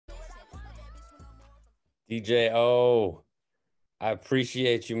DJ I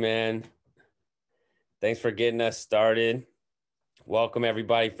appreciate you, man. Thanks for getting us started. Welcome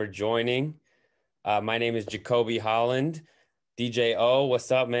everybody for joining. My name is Jacoby Holland. DJ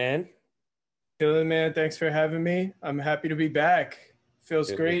what's up, man? Dylan, man, thanks for having me. I'm happy to be back. Feels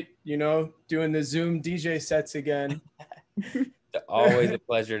Dude, great, doing the Zoom DJ sets again. always a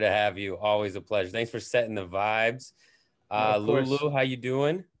pleasure to have you. Always a pleasure. Thanks for setting the vibes. Of course. Lulu, how you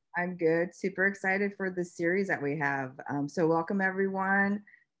doing? I'm good. Super excited for the series that we have. So welcome everyone.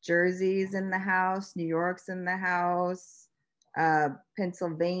 Jersey's in the house. New York's in the house.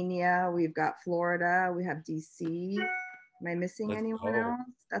 Pennsylvania. We've got Florida. We have DC. Am I missing anyone else?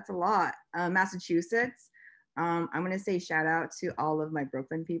 That's a lot. Massachusetts. I'm going to say shout out to all of my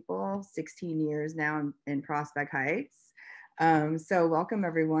Brooklyn people. 16 years now in Prospect Heights. So welcome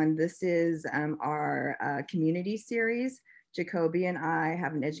everyone. This is our community series. Jacoby and I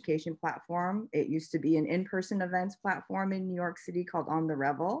have an education platform. It used to be an in-person events platform in New York City called On the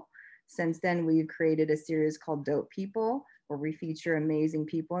Revel. Since then, we've created a series called Dope People, where we feature amazing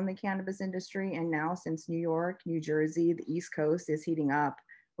people in the cannabis industry. And now, since New York, New Jersey, the East Coast is heating up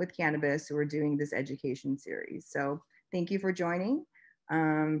with cannabis, we're doing this education series. So thank you for joining.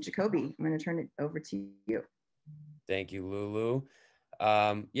 Jacoby, I'm going to turn it over to you. Thank you, Lulu.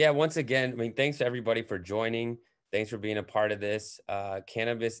 Once again, thanks to everybody for joining. Thanks for being a part of this.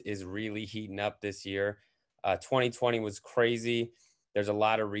 Cannabis is really heating up this year. 2020 was crazy. There's a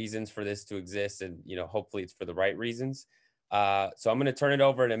lot of reasons for this to exist, and hopefully it's for the right reasons. So I'm going to turn it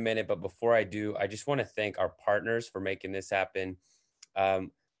over in a minute, but before I do, I just want to thank our partners for making this happen.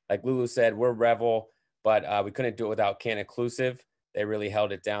 Like Lulu said, we're Revel, but we couldn't do it without Canna-Inclusive. They really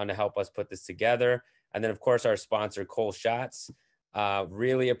held it down to help us put this together. And then, of course, our sponsor, Cole Shots.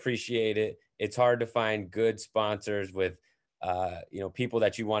 Really appreciate it. It's hard to find good sponsors with, people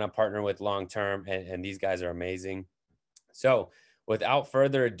that you want to partner with long-term, and these guys are amazing. So without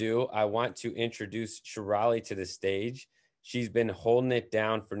further ado, I want to introduce Shirali to the stage. She's been holding it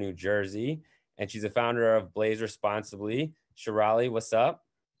down for New Jersey, and she's the founder of Blaze Responsibly. Shirali, what's up?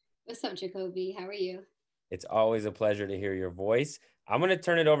 What's up, Jacoby? How are you? It's always a pleasure to hear your voice. I'm going to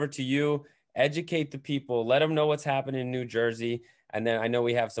turn it over to you. Educate the people. Let them know what's happening in New Jersey. And then I know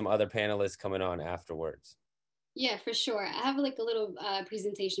we have some other panelists coming on afterwards. Yeah, for sure. I have like a little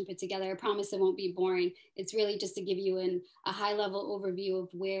presentation put together. I promise it won't be boring. It's really just to give you a high level overview of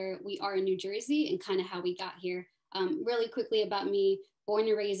where we are in New Jersey and kind of how we got here. Really quickly about me, born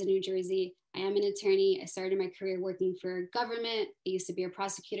and raised in New Jersey. I am an attorney. I started my career working for government. I used to be a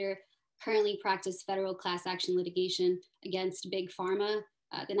prosecutor, currently practice federal class action litigation against big pharma.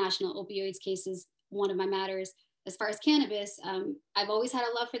 The national opioids case is one of my matters. As far as cannabis, I've always had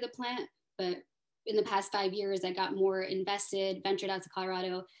a love for the plant, but in the past 5 years, I got more invested, ventured out to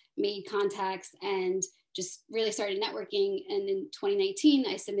Colorado, made contacts, and just really started networking. And in 2019,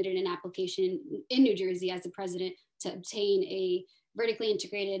 I submitted an application in New Jersey as a president to obtain a vertically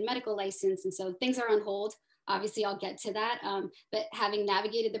integrated medical license. And so things are on hold. Obviously, I'll get to that. But having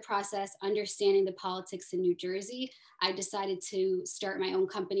navigated the process, understanding the politics in New Jersey, I decided to start my own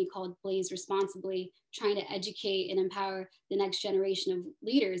company called Blaze Responsibly, trying to educate and empower the next generation of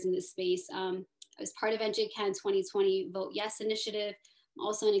leaders in this space. I was part of NJCAN 2020 Vote Yes initiative. I'm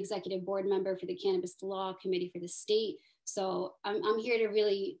also an executive board member for the Cannabis Law Committee for the state. So I'm here to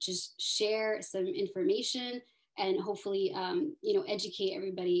really just share some information and hopefully, educate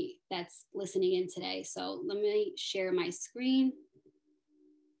everybody that's listening in today. So let me share my screen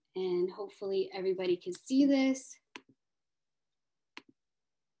and hopefully everybody can see this.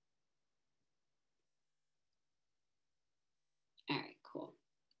 All right, cool.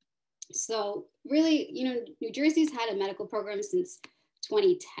 So really, New Jersey's had a medical program since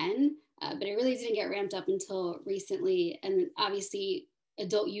 2010, but it really didn't get ramped up until recently. And obviously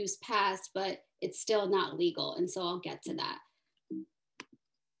adult use passed, but it's still not legal. And so I'll get to that.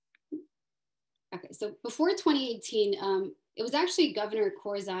 Okay, so before 2018, it was actually Governor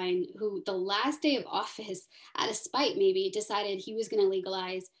Corzine who the last day of office, out of spite maybe, decided he was gonna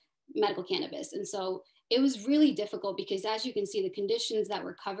legalize medical cannabis. And so it was really difficult because as you can see, the conditions that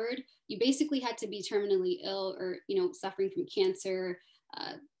were covered, you basically had to be terminally ill or, suffering from cancer,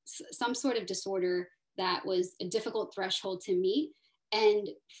 some sort of disorder that was a difficult threshold to meet. And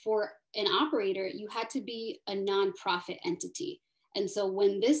for an operator, you had to be a nonprofit entity. And so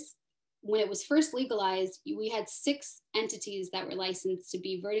when it was first legalized, we had 6 entities that were licensed to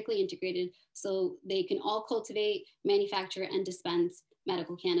be vertically integrated so they can all cultivate, manufacture, and dispense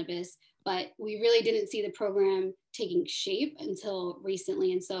medical cannabis. But we really didn't see the program taking shape until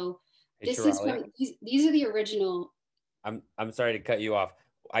recently. And so these are the original. I'm sorry to cut you off.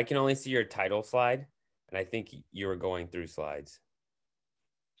 I can only see your title slide. And I think you were going through slides.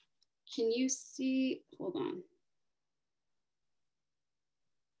 Can you see? Hold on.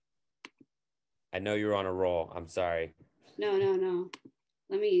 I know you're on a roll. I'm sorry. No, no, no.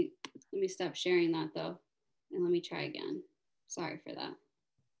 Let me stop sharing that though. And let me try again. Sorry for that.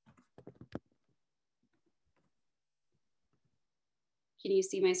 Can you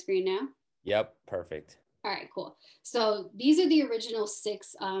see my screen now? Yep, perfect. All right, cool. So these are the original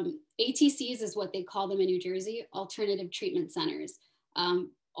 6 ATCs is what they call them in New Jersey, alternative treatment centers.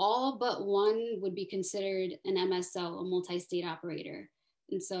 All but one would be considered an MSO, a multi-state operator.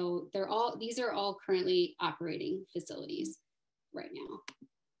 And so these are all currently operating facilities right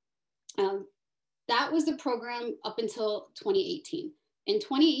now. That was the program up until 2018. In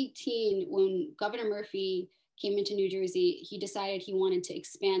 2018, when Governor Murphy came into New Jersey, he decided he wanted to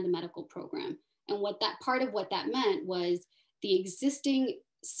expand the medical program. And part of what that meant was the existing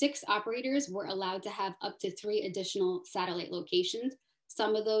 6 operators were allowed to have up to 3 additional satellite locations.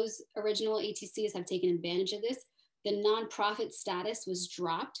 Some of those original ATCs have taken advantage of this. The nonprofit status was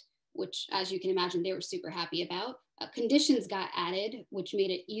dropped, which, as you can imagine, they were super happy about. Conditions got added, which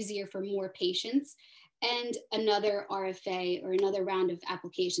made it easier for more patients. And another RFA, or another round of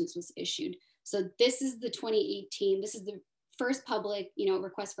applications, was issued. So this is the 2018, this is the first public,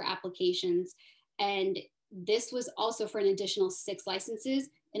 request for applications. And this was also for an additional 6 licenses,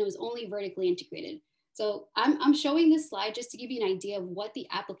 and it was only vertically integrated. So I'm showing this slide just to give you an idea of what the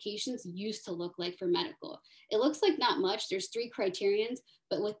applications used to look like for medical. It looks like not much. There's 3 criterions,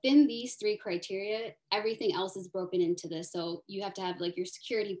 but within these 3 criteria, everything else is broken into this. So you have to have like your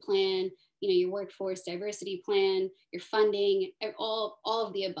security plan, your workforce diversity plan, your funding, all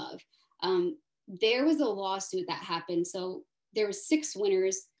of the above. There was a lawsuit that happened. So there were 6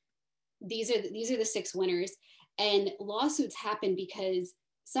 winners. These are the 6 winners, and lawsuits happened because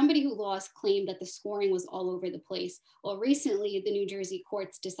somebody who lost claimed that the scoring was all over the place. Well, recently the New Jersey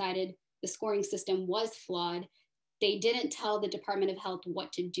courts decided the scoring system was flawed. They didn't tell the Department of Health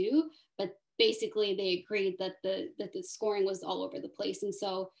what to do, but basically they agreed that the scoring was all over the place. And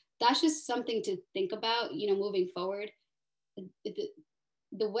so that's just something to think about, moving forward.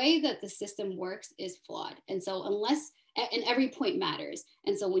 The way that the system works is flawed. And so and every point matters.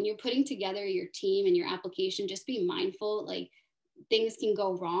 And so when you're putting together your team and your application, just be mindful, like things can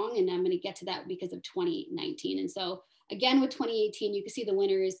go wrong. And I'm going to get to that because of 2019. And so again, with 2018, you can see the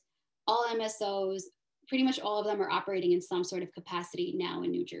winners, all MSOs, pretty much all of them are operating in some sort of capacity now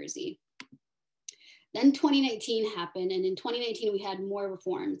in New Jersey. Then 2019 happened. And in 2019, we had more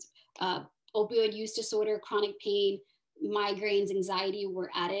reforms. Opioid use disorder, chronic pain, migraines, anxiety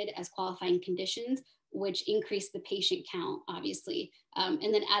were added as qualifying conditions, which increased the patient count, obviously.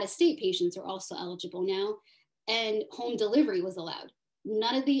 And then out-of-state patients are also eligible now. And home delivery was allowed.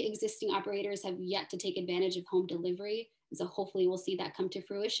 None of the existing operators have yet to take advantage of home delivery. So hopefully we'll see that come to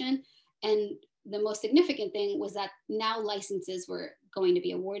fruition. And the most significant thing was that now licenses were going to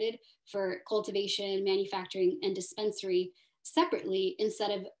be awarded for cultivation, manufacturing, and dispensary separately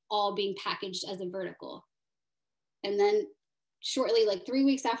instead of all being packaged as a vertical. And then shortly, like 3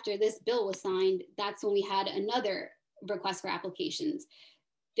 weeks after this bill was signed, that's when we had another request for applications.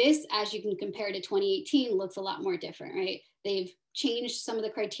 This, as you can compare to 2018, looks a lot more different, right? They've changed some of the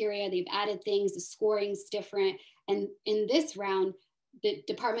criteria, they've added things, the scoring's different. And in this round, the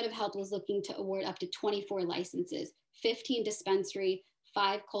Department of Health was looking to award up to 24 licenses, 15 dispensary,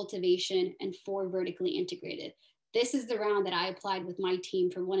 5 cultivation, and 4 vertically integrated. This is the round that I applied with my team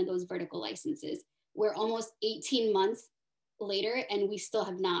for one of those vertical licenses. We're almost 18 months later, and we still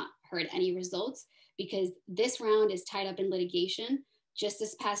have not heard any results because this round is tied up in litigation. Just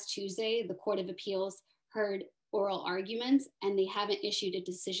this past Tuesday, the Court of Appeals heard oral arguments and they haven't issued a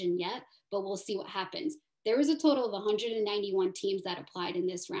decision yet, but we'll see what happens. There was a total of 191 teams that applied in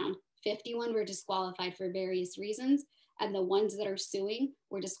this round. 51 were disqualified for various reasons, and the ones that are suing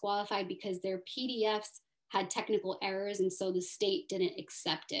were disqualified because their PDFs had technical errors, and so the state didn't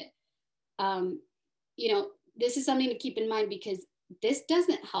accept it. This is something to keep in mind because this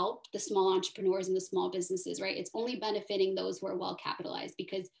doesn't help the small entrepreneurs and the small businesses, right? It's only benefiting those who are well capitalized,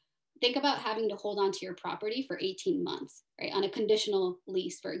 because think about having to hold on to your property for 18 months, right? On a conditional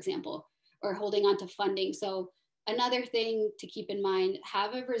lease, for example, or holding on to funding. So another thing to keep in mind,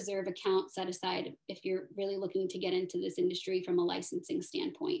 have a reserve account set aside if you're really looking to get into this industry from a licensing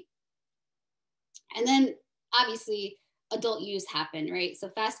standpoint. And then obviously adult use happened, right? So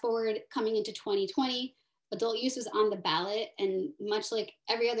fast forward coming into 2020, adult use was on the ballot, and much like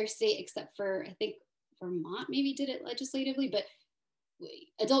every other state except for, I think Vermont maybe did it legislatively, but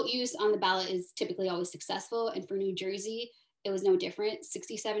adult use on the ballot is typically always successful. And for New Jersey, it was no different.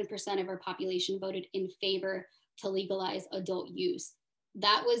 67% of our population voted in favor to legalize adult use.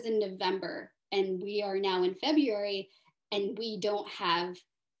 That was in November, and we are now in February, and we don't have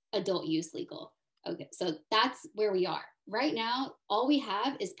adult use legal. Okay, so that's where we are. Right now, all we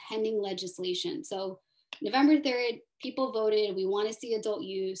have is pending legislation. So November 3rd, people voted, we want to see adult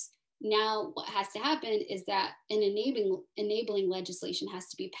use. Now what has to happen is that an enabling legislation has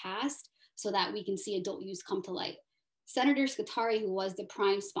to be passed so that we can see adult use come to light. Senator Scutari, who was the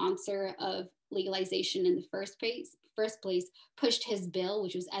prime sponsor of legalization in the first place, pushed his bill,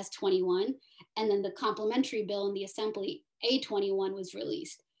 which was S21, and then the complementary bill in the Assembly, A21, was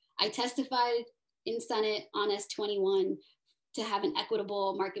released. I testified in Senate on S21 to have an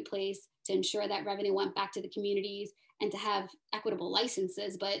equitable marketplace, to ensure that revenue went back to the communities, and to have equitable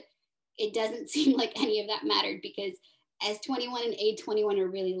licenses, but it doesn't seem like any of that mattered because S21 and A21 are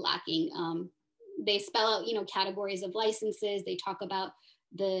really lacking. They spell out, categories of licenses. They talk about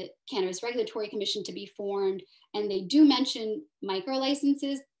the Cannabis Regulatory Commission to be formed, and they do mention micro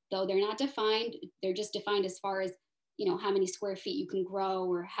licenses, though they're not defined. They're just defined as far as, how many square feet you can grow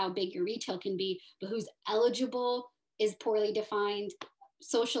or how big your retail can be, but who's eligible is poorly defined.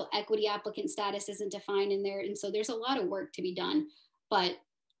 Social equity applicant status isn't defined in there. And so there's a lot of work to be done. But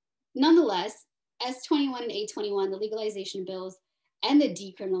nonetheless, S21 and A21, the legalization bills and the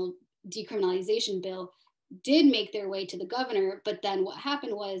decriminalization bill did make their way to the governor. But then what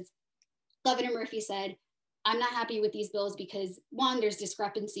happened was Governor Murphy said, I'm not happy with these bills because one, there's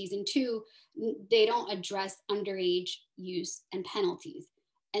discrepancies, and two, they don't address underage use and penalties.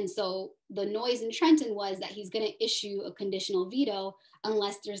 And so the noise in Trenton was that he's going to issue a conditional veto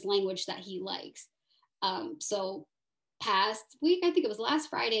unless there's language that he likes. So past week, I think it was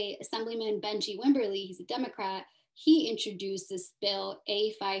last Friday, Assemblyman Benji Wimberly, he's a Democrat, he introduced this bill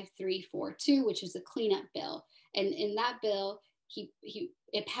A5342, which is a cleanup bill. And in that bill,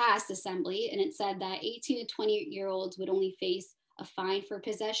 it passed Assembly, and it said that 18 to 20-year-olds would only face a fine for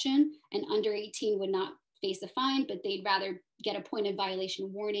possession, and under 18 would not face a fine, but they'd rather get a point of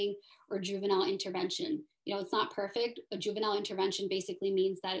violation warning or juvenile intervention. It's not perfect. A juvenile intervention basically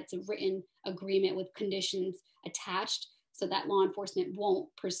means that it's a written agreement with conditions attached so that law enforcement won't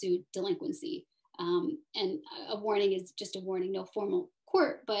pursue delinquency. And a warning is just a warning, no formal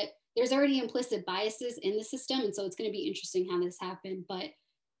court, but there's already implicit biases in the system. And so it's going to be interesting how this happened. But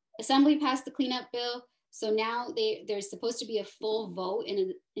Assembly passed the cleanup bill. So now there's supposed to be a full vote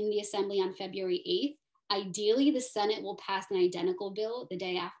in the Assembly on February 8th. Ideally, the Senate will pass an identical bill the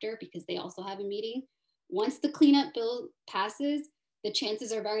day after because they also have a meeting. Once the cleanup bill passes, the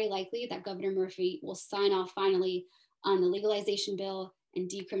chances are very likely that Governor Murphy will sign off finally on the legalization bill and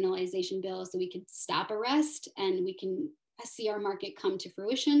decriminalization bill so we can stop arrest and we can see our market come to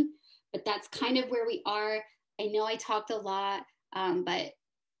fruition. But that's kind of where we are. I know I talked a lot, but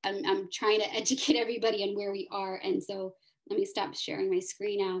I'm trying to educate everybody on where we are. And so let me stop sharing my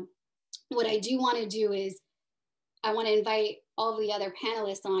screen now. What I do want to do is I want to invite all of the other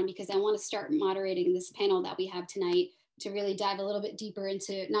panelists on because I want to start moderating this panel that we have tonight to really dive a little bit deeper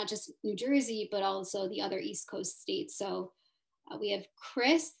into not just New Jersey, but also the other East Coast states. So we have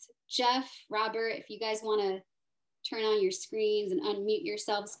Chris, Jeff, Robert, if you guys want to turn on your screens and unmute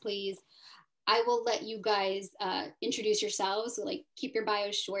yourselves, please. I will let you guys introduce yourselves, so like keep your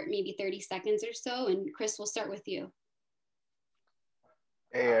bios short, maybe 30 seconds or so. And Chris, we'll start with you.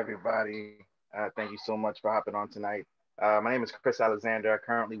 Hey, everybody. Thank you so much for hopping on tonight. My name is Chris Alexander. I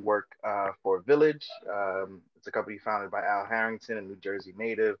currently work for Village. It's a company founded by Al Harrington, a New Jersey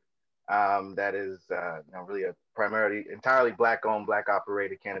native. That is really a primarily entirely Black-owned,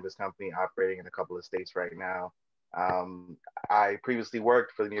 Black-operated cannabis company operating in a couple of states right now. I previously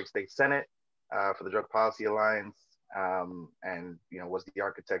worked for the New York State Senate for the Drug Policy Alliance, and was the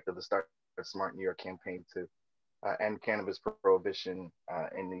architect of the Start Smart New York campaign to end cannabis prohibition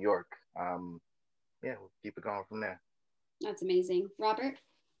in New York. We'll keep it going from there. That's amazing. Robert?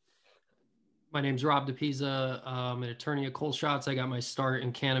 My name's Rob DePisa. I'm an attorney at Cole Shots. I got my start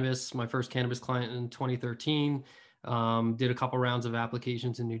in cannabis, my first cannabis client in 2013. Did a couple rounds of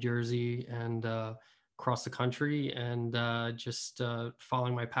applications in New Jersey and across the country, and just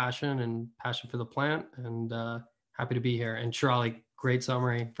following my passion for the plant, and happy to be here. And Charlie, great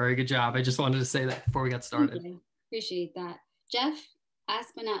summary. Very good job. I just wanted to say that before we got started. Appreciate that. Jeff, last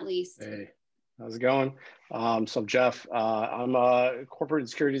but not least. Hey, how's it going? So I'm Jeff. I'm a corporate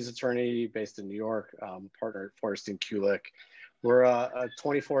securities attorney based in New York, partner at Forrest & Kulik. We're a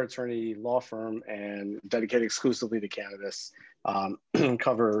 24 attorney law firm and dedicated exclusively to cannabis.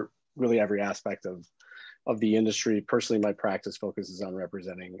 Cover really every aspect of the industry. Personally, my practice focuses on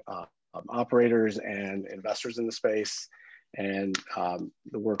representing operators and investors in the space. And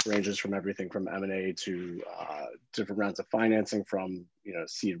the work ranges from everything from M&A to different rounds of financing, from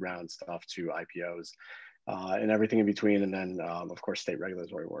seed round stuff to IPOs, and everything in between. And then of course state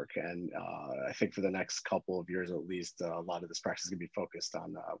regulatory work. And I think for the next couple of years at least, a lot of this practice is going to be focused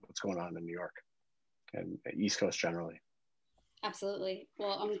on what's going on in New York and East Coast generally. Absolutely.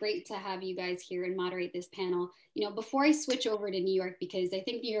 Well, I'm great to have you guys here and moderate this panel. Before I switch over to New York, because I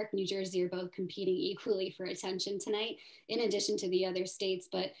think New York and New Jersey are both competing equally for attention tonight, in addition to the other states.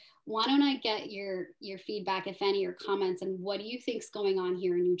 But why don't I get your feedback, if any, or comments, and what do you think's going on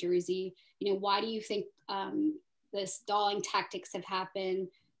here in New Jersey? Why do you think the stalling tactics have happened?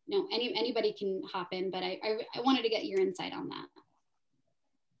 Anybody can hop in, but I wanted to get your insight on that.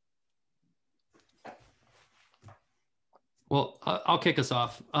 Well, I'll kick us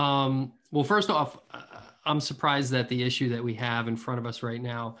off. Well, first off, I'm surprised that the issue that we have in front of us right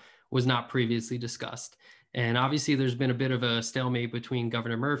now was not previously discussed. And obviously there's been a bit of a stalemate between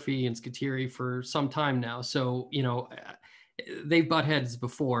Governor Murphy and CRTA for some time now. So, they've butt heads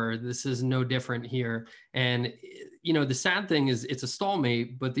before. This is no different here. And, the sad thing is it's a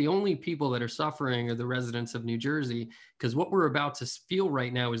stalemate, but the only people that are suffering are the residents of New Jersey, because what we're about to feel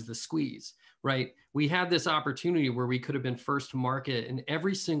right now is the squeeze. Right? We had this opportunity where we could have been first to market, and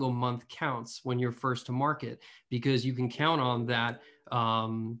every single month counts when you're first to market, because you can count on that.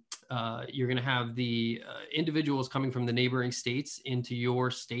 You're going to have the individuals coming from the neighboring states into your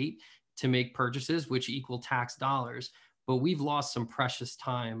state to make purchases, which equal tax dollars. But we've lost some precious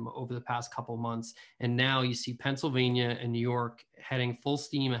time over the past couple of months. And now you see Pennsylvania and New York heading full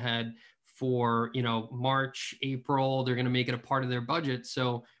steam ahead for, March, April. They're going to make it a part of their budget.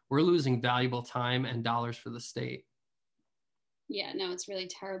 So we're losing valuable time and dollars for the state. Yeah, no, it's really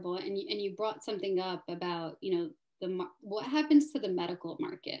terrible. And you brought something up about, what happens to the medical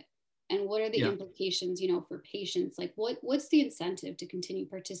market, and what are the implications, for patients? Like what's the incentive to continue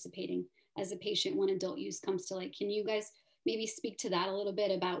participating as a patient when adult use comes to light? Can you guys maybe speak to that a little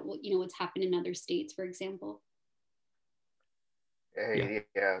bit about what, what's happened in other states, for example?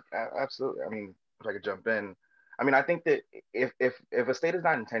 Yeah, absolutely. I mean, if I could jump in, I mean, I think that if a state is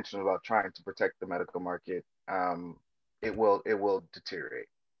not intentional about trying to protect the medical market, it will deteriorate.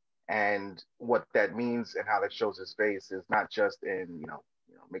 And what that means and how that shows its face is not just in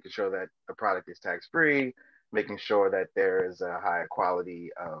making sure that the product is tax free, making sure that there is a high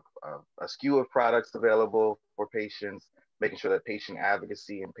quality of a SKU of products available for patients, making sure that patient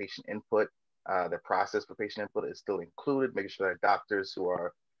advocacy and patient input, the process for patient input is still included, making sure that doctors who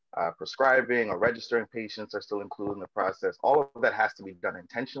are prescribing or registering patients are still included in the process. All of that has to be done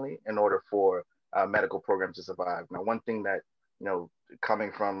intentionally in order for medical programs to survive. Now, one thing that,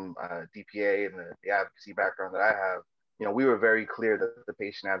 coming from DPA and the advocacy background that I have, we were very clear that the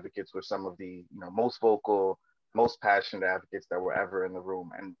patient advocates were some of the, most vocal, most passionate advocates that were ever in the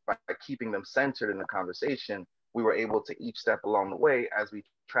room. And by keeping them centered in the conversation, we were able to each step along the way as we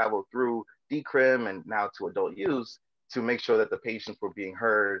traveled through decrim and now to adult use to make sure that the patients were being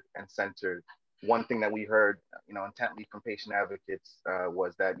heard and centered. One thing that we heard, intently from patient advocates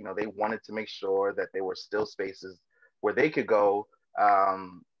was that, they wanted to make sure that there were still spaces where they could go,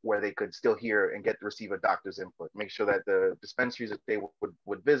 where they could still hear and receive a doctor's input, make sure that the dispensaries that they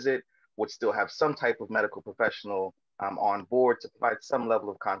would visit would still have some type of medical professional on board to provide some level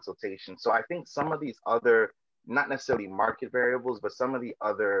of consultation. So I think some of these other, not necessarily market variables, but some of the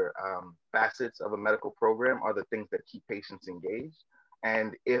other facets of a medical program are the things that keep patients engaged.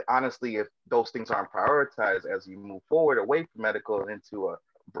 And honestly, if those things aren't prioritized as you move forward away from medical and into a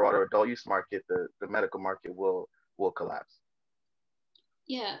broader adult use market, the medical market will collapse.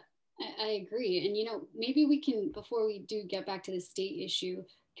 Yeah, I agree. And, maybe we can, before we do get back to the state issue,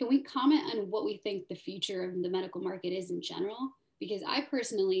 can we comment on what we think the future of the medical market is in general? Because I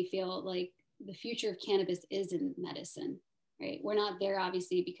personally feel like the future of cannabis is in medicine, right? We're not there,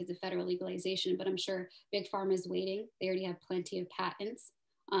 obviously, because of federal legalization, but I'm sure Big Pharma is waiting. They already have plenty of patents.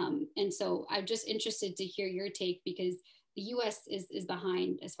 And so I'm just interested to hear your take, because the US is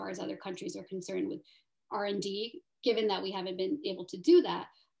behind as far as other countries are concerned with R&D, given that we haven't been able to do that.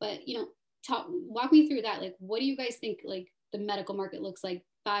 But, walk me through that. Like, what do you guys think, like, the medical market looks like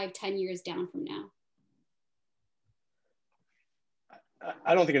 5-10 years down from now?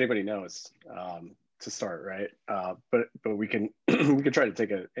 I don't think anybody knows to start, right? But we can we can try to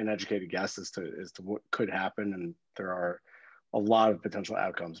take an educated guess as to what could happen, and there are a lot of potential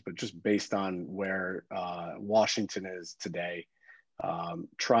outcomes. But just based on where Washington is today,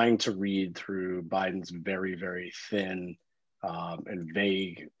 trying to read through Biden's very, very thin and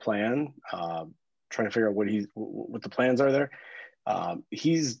vague plan, trying to figure out what the plans are there.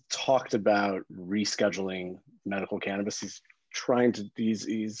 He's talked about rescheduling medical cannabis. He's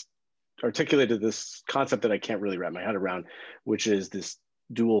articulated this concept that I can't really wrap my head around, which is this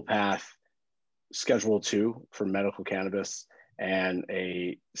dual path Schedule 2 for medical cannabis and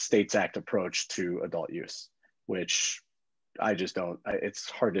a States Act approach to adult use, which I just don't, I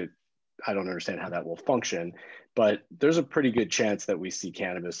don't understand how that will function, but there's a pretty good chance that we see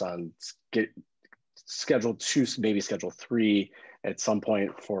cannabis on Schedule 2, maybe Schedule 3 at some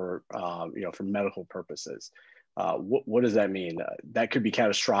point for, for medical purposes. What does that mean? That could be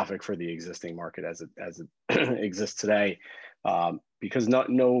catastrophic for the existing market as it exists today, because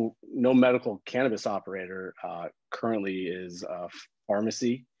no medical cannabis operator currently is a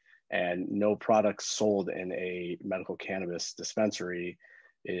pharmacy, and no product sold in a medical cannabis dispensary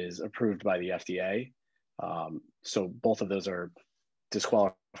is approved by the FDA. So both of those are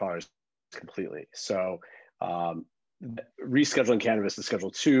disqualifiers completely. So rescheduling cannabis to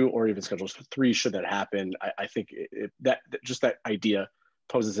Schedule 2 or even Schedule 3, should that happen, I think that idea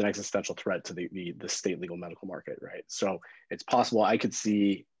poses an existential threat to the state legal medical market, right? So it's possible I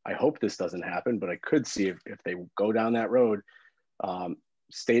hope this doesn't happen, but I could see if they go down that road,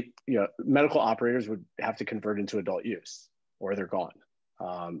 medical operators would have to convert into adult use, or they're gone.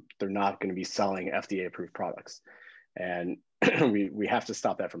 They're not going to be selling FDA approved products. And we have to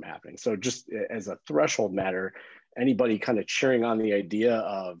stop that from happening. So just as a threshold matter, anybody kind of cheering on the idea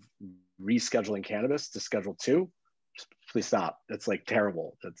of rescheduling cannabis to Schedule 2, please stop. That's like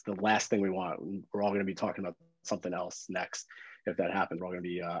terrible. That's the last thing we want. We're all going to be talking about something else next. If that happens, we're all going to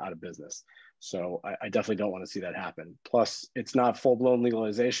be out of business. So I definitely don't want to see that happen. Plus, it's not full-blown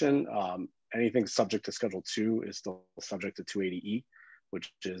legalization. Anything subject to Schedule 2 is still subject to 280E,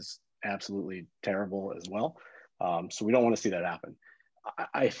 which is absolutely terrible as well. So we don't want to see that happen.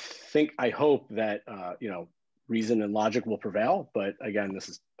 I hope that, reason and logic will prevail, but again, this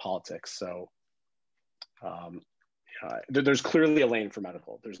is politics. So there's clearly a lane for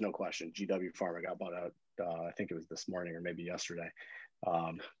medical. There's no question. GW Pharma got bought out, I think it was this morning or maybe yesterday.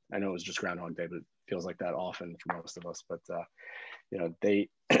 I know it was just Groundhog Day, but it feels like that often for most of us. But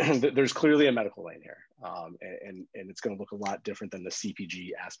there's clearly a medical lane here, and it's going to look a lot different than the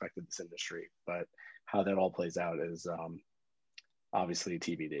CPG aspect of this industry. But how that all plays out is obviously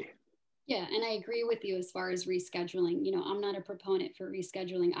TBD. Yeah, and I agree with you as far as rescheduling. I'm not a proponent for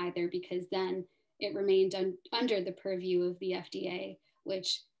rescheduling either, because then it remained under the purview of the FDA,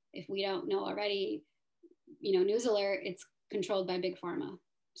 which, if we don't know already, news alert, it's controlled by Big Pharma.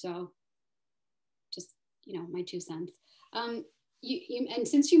 So just, my 2 cents. And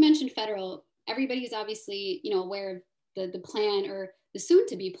since you mentioned federal, everybody's obviously, aware of the plan, or the soon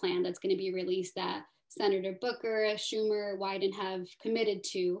to be plan that's going to be released, that Senator Booker, Schumer, Wyden have committed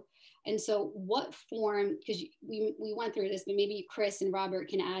to. And so what form, because we went through this, but maybe Chris and Robert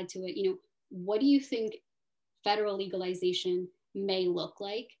can add to it, what do you think federal legalization may look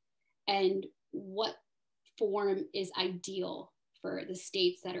like, and what form is ideal for the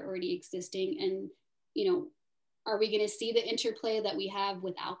states that are already existing? And, are we going to see the interplay that we have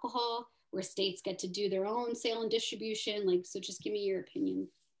with alcohol, where states get to do their own sale and distribution? So just give me your opinion.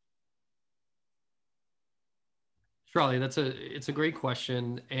 Charlie, it's a great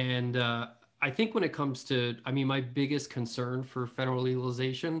question. And I think when it comes to, my biggest concern for federal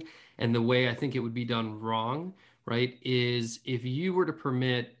legalization, and the way I think it would be done wrong, right, is if you were to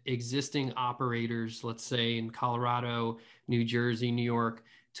permit existing operators, let's say in Colorado, New Jersey, New York,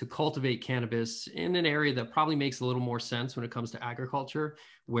 to cultivate cannabis in an area that probably makes a little more sense when it comes to agriculture,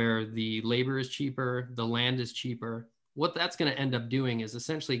 where the labor is cheaper, the land is cheaper. What that's going to end up doing is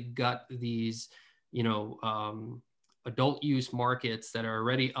essentially gut these, adult use markets that are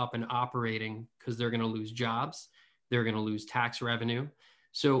already up and operating, because they're going to lose jobs, they're going to lose tax revenue.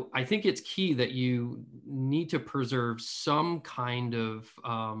 So I think it's key that you need to preserve some kind of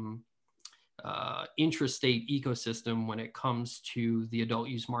intrastate ecosystem when it comes to the adult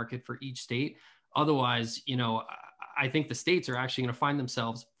use market for each state. Otherwise, I think the states are actually going to find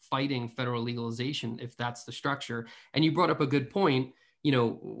themselves fighting federal legalization if that's the structure. And you brought up a good point,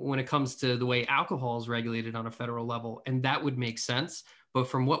 when it comes to the way alcohol is regulated on a federal level, and that would make sense. But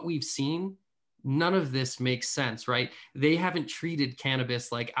from what we've seen, none of this makes sense, right? They haven't treated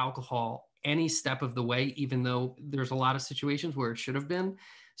cannabis like alcohol any step of the way, even though there's a lot of situations where it should have been.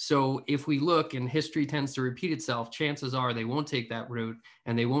 So if we look, and history tends to repeat itself, chances are they won't take that route,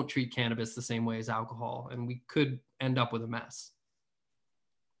 and they won't treat cannabis the same way as alcohol. And we could end up with a mess.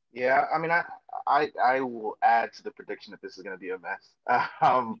 Yeah, I will add to the prediction that this is going to be a mess.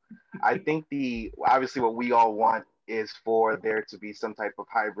 I think obviously what we all want is for there to be some type of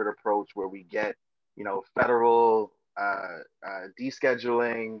hybrid approach where we get, federal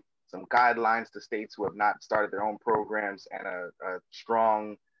descheduling, some guidelines to states who have not started their own programs, and a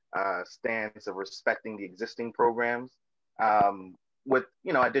strong stance of respecting the existing programs, with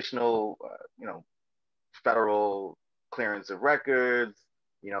additional federal clearance of records,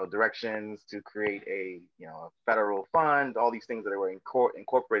 directions to create a federal fund, all these things that were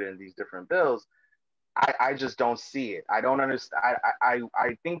incorporated in these different bills. I just don't see it. I don't understand.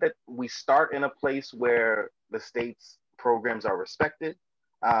 I think that we start in a place where the state's programs are respected,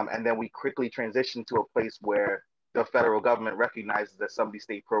 and then we quickly transition to a place where the federal government recognizes that some of these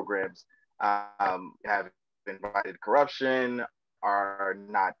state programs have invited corruption, are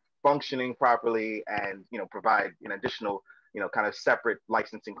not functioning properly, and provide an additional kind of separate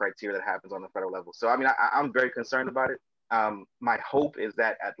licensing criteria that happens on the federal level. So I mean, I'm very concerned about it. My hope is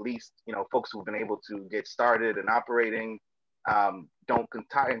that at least folks who've been able to get started and operating don't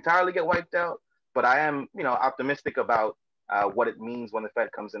entirely get wiped out. But I am optimistic about what it means when the Fed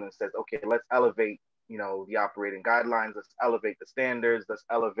comes in and says, okay, let's elevate the operating guidelines, let's elevate the standards, let's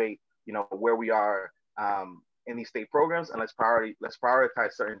elevate where we are in these state programs, and let's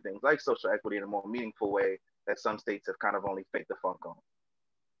prioritize certain things like social equity in a more meaningful way that some states have kind of only faked the funk on.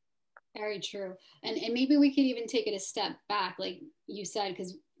 Very true. And maybe we could even take it a step back, like you said,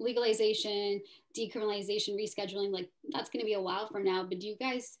 because legalization, decriminalization, rescheduling, like that's going to be a while from now. But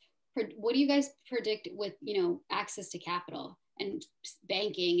what do you guys predict with, access to capital and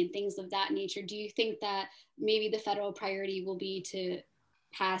banking and things of that nature? Do you think that maybe the federal priority will be to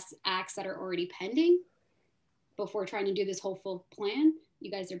pass acts that are already pending before trying to do this whole full plan? You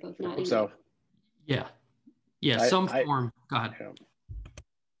guys are both nodding. So, yeah, some form. Go ahead.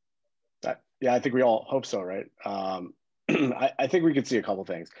 Yeah, I think we all hope so, right? I think we could see a couple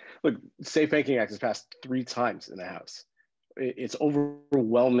things. Look, Safe Banking Act has passed 3 times in the House. It's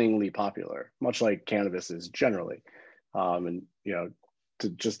overwhelmingly popular, much like cannabis is generally. And to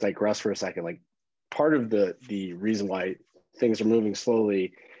just digress for a second, like part of the reason why things are moving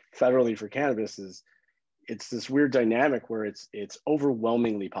slowly federally for cannabis is it's this weird dynamic where it's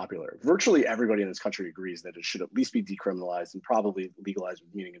overwhelmingly popular. Virtually everybody in this country agrees that it should at least be decriminalized and probably legalized,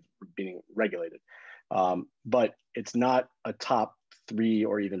 meaning it's being regulated. But it's not a top 3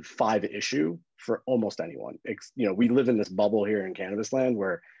 or even 5 issue for almost anyone. We live in this bubble here in cannabis land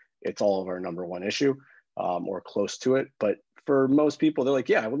where it's all of our number 1 issue, or close to it. But for most people, they're like,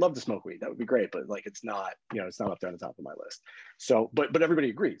 yeah, I would love to smoke weed. That would be great. But like, it's not up there on the top of my list. So, but everybody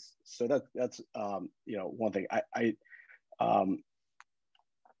agrees. So that's one thing.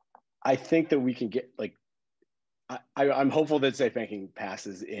 I think that we can get I'm hopeful that safe banking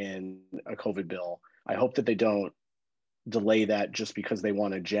passes in a COVID bill. I hope that they don't delay that just because they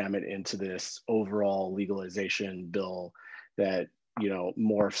want to jam it into this overall legalization bill that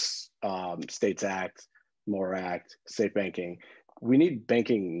morphs States Act, MORE Act, safe banking. We need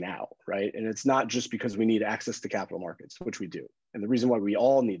banking now, right? And it's not just because we need access to capital markets, which we do. And the reason why we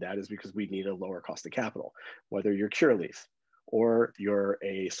all need that is because we need a lower cost of capital. Whether you're Curaleaf or you're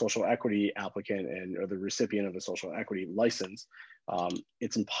a social equity applicant or the recipient of a social equity license,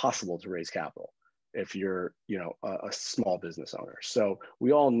 it's impossible to raise capital if you're a small business owner. So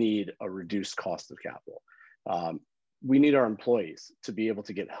we all need a reduced cost of capital. We need our employees to be able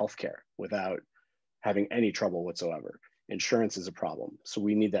to get healthcare without having any trouble whatsoever. Insurance is a problem, so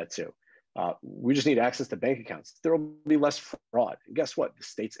we need that too. We just need access to bank accounts. There will be less fraud. And guess what? The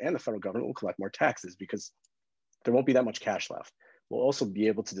states and the federal government will collect more taxes because there won't be that much cash left. We'll also be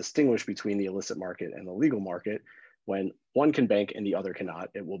able to distinguish between the illicit market and the legal market. When one can bank and the other cannot,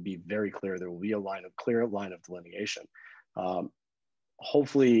 it will be very clear. There will be a clear line of delineation.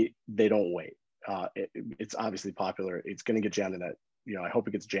 Hopefully they don't wait. It's obviously popular. It's going to get jammed in that. I hope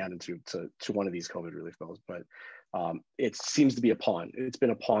it gets jammed into one of these COVID relief bills, but it seems to be a pawn. It's been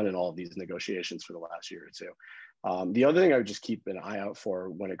a pawn in all of these negotiations for the last year or two. The other thing I would just keep an eye out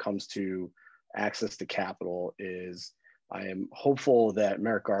for when it comes to access to capital is I am hopeful that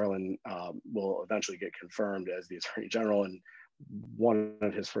Merrick Garland will eventually get confirmed as the Attorney General, and one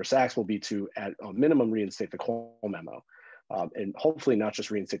of his first acts will be to, at a minimum, reinstate the Cole memo. And hopefully not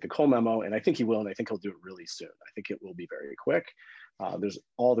just reinstate the Cole memo, and I think he will, and I think he'll do it really soon. I think it will be very quick. There's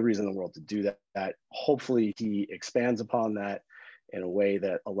all the reason in the world to do that. Hopefully he expands upon that in a way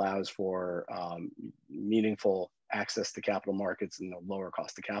that allows for meaningful access to capital markets and a lower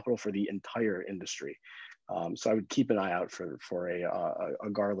cost of capital for the entire industry. So I would keep an eye out for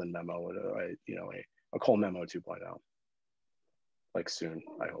a Garland memo, a Cole memo 2.0, like soon,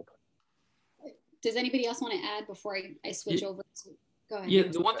 I hope. Does anybody else want to add before I switch over to, go ahead. Yeah,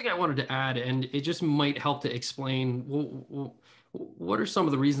 the one thing I wanted to add, and it just might help to explain what are some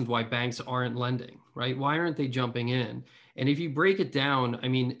of the reasons why banks aren't lending, right? Why aren't they jumping in? And if you break it down, I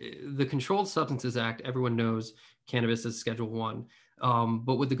mean, the Controlled Substances Act, everyone knows cannabis is Schedule 1.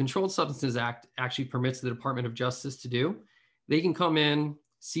 But what the Controlled Substances Act actually permits the Department of Justice to do, they can come in,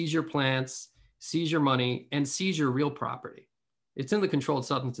 seize your plants, seize your money, and seize your real property. It's in the Controlled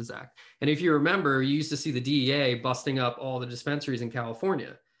Substances Act. And if you remember, you used to see the DEA busting up all the dispensaries in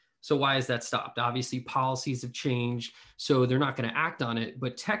California. So why is that stopped? Obviously, policies have changed, so they're not going to act on it.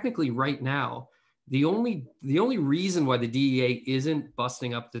 But technically, right now, the only reason why the DEA isn't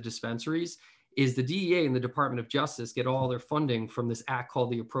busting up the dispensaries is the DEA and the Department of Justice get all their funding from this act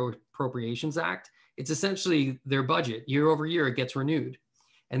called the Appropriations Act. It's essentially their budget. Year over year, it gets renewed.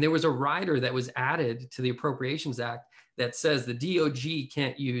 And there was a rider that was added to the Appropriations Act that says the DOJ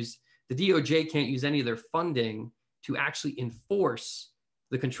can't use any of their funding to actually enforce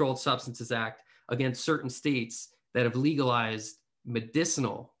the Controlled Substances Act against certain states that have legalized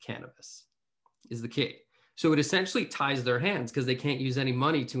medicinal cannabis is the key. So it essentially ties their hands because they can't use any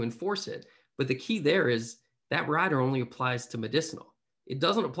money to enforce it. But the key there is that rider only applies to medicinal. It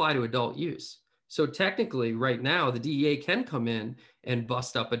doesn't apply to adult use. So technically right now the DEA can come in and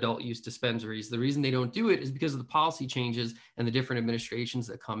bust up adult use dispensaries. The reason they don't do it is because of the policy changes and the different administrations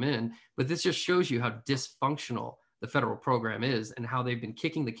that come in. But this just shows you how dysfunctional the federal program is and how they've been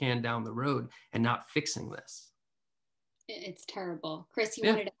kicking the can down the road and not fixing this. It's terrible. Chris, you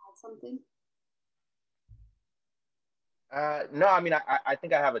wanted to add something? No, I mean, I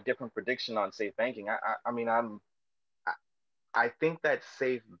think I have a different prediction on safe banking. I think that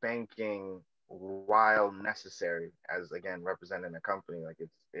safe banking, while necessary, as again representing a company, like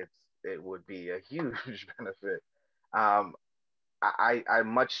it would be a huge benefit. Um, I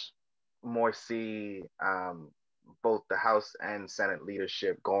much more see both the House and Senate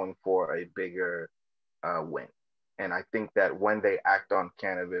leadership going for a bigger win. And I think that when they act on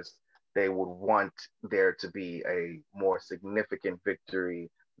cannabis, they would want there to be a more significant victory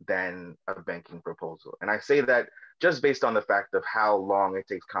than a banking proposal. And I say that just based on the fact of how long it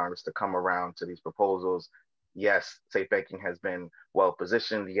takes Congress to come around to these proposals. Yes, safe banking has been well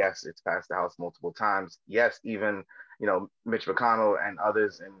positioned. Yes, it's passed the House multiple times. Yes, even Mitch McConnell and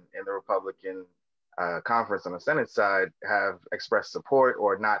others in the Republican conference on the Senate side have expressed support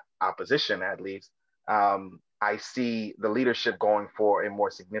or not opposition at least. I see the leadership going for a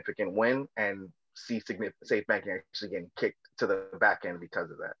more significant win and see safe banking actually getting kicked to the back end because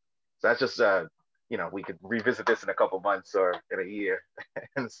of that. So that's just, we could revisit this in a couple months or in a year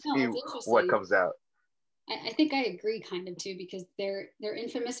and see what comes out. I think I agree kind of too, because they're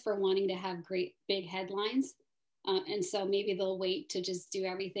infamous for wanting to have great big headlines. And so maybe they'll wait to just do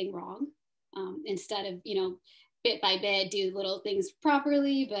everything wrong instead of, bit by bit, do little things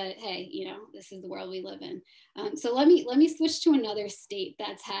properly. But hey, this is the world we live in. So let me switch to another state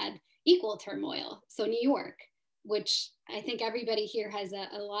that's had equal turmoil. So New York, which I think everybody here has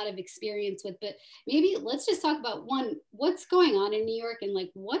a lot of experience with, but maybe let's just talk about what's going on in New York and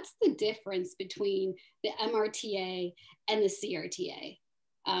like, what's the difference between the MRTA and the CRTA?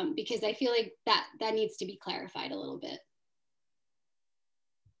 Because I feel like that needs to be clarified a little bit.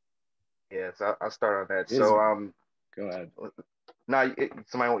 Yes, I'll start on that. So, go ahead. No,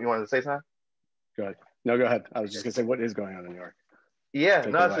 somebody, you wanted to say something? Go ahead. No, go ahead. I was just gonna say, what is going on in New York? Yeah,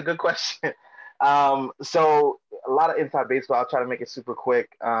 no, that's a good question. So a lot of inside baseball. I'll try to make it super quick.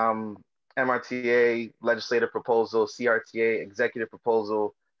 MRTA legislative proposal, CRTA executive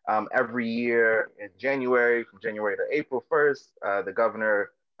proposal. Every year in January, from January to April 1st, the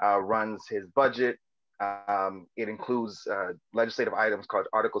governor runs his budget. It includes legislative items called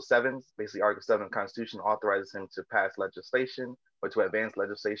Article 7. Basically, Article 7 of the Constitution authorizes him to pass legislation or to advance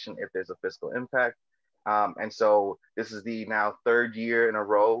legislation if there's a fiscal impact. And so this is the now third year in a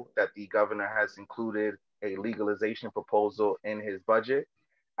row that the governor has included a legalization proposal in his budget.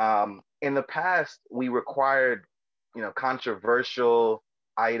 In the past, we required, controversial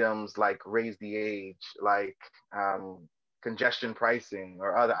items like raise the age, like congestion pricing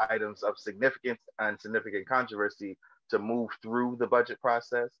or other items of significance and significant controversy to move through the budget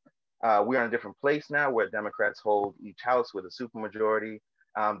process. We're in a different place now where Democrats hold each house with a supermajority,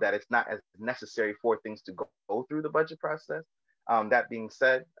 that it's not as necessary for things to go through the budget process. That being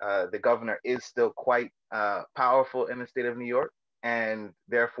said, the governor is still quite powerful in the state of New York, and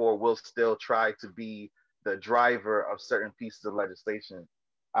therefore will still try to be the driver of certain pieces of legislation.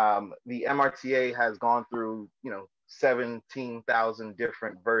 The MRTA has gone through, 17,000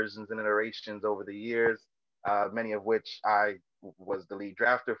 different versions and iterations over the years, many of which I was the lead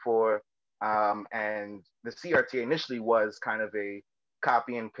drafter for. And the CRTA initially was kind of a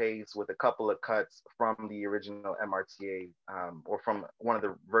copy and paste with a couple of cuts from the original MRTA, or from one of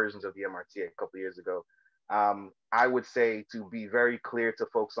the versions of the MRTA a couple of years ago. I would say, to be very clear to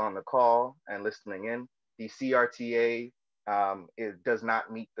folks on the call and listening in, the CRTA, it does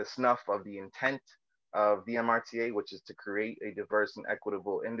not meet the snuff of the intent of the MRTA, which is to create a diverse and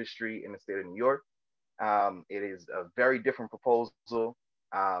equitable industry in the state of New York. It is a very different proposal.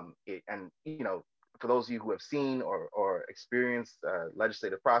 And, you know, for those of you who have seen or experienced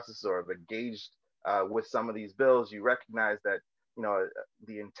legislative process or have engaged with some of these bills, you recognize that, you know,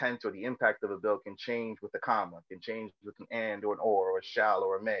 the intent or the impact of a bill can change with a comma, can change with an and or an or a shall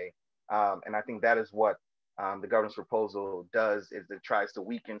or a may. And I think that is what the governor's proposal does, is it tries to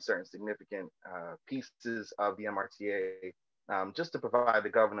weaken certain significant pieces of the MRTA, just to provide the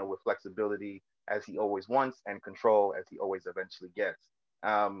governor with flexibility as he always wants and control as he always eventually gets.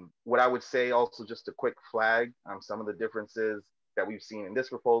 What I would say also, just a quick flag, some of the differences that we've seen in this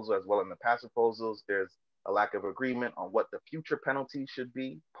proposal as well in the past proposals, there's a lack of agreement on what the future penalty should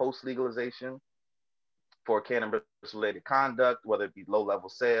be post legalization for cannabis related conduct, whether it be low level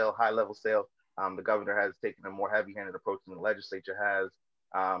sale, high level sale. The governor has taken a more heavy handed approach than the legislature has.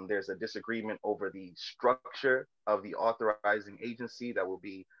 There's a disagreement over the structure of the authorizing agency that will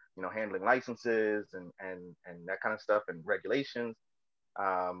be, you know, handling licenses and that kind of stuff and regulations.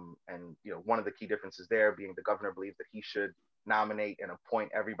 And, you know, one of the key differences there being the governor believes that he should nominate and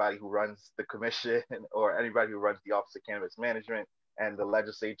appoint everybody who runs the commission or anybody who runs the Office of Cannabis Management, and the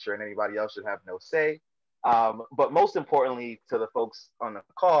legislature and anybody else should have no say. But most importantly, to the folks on the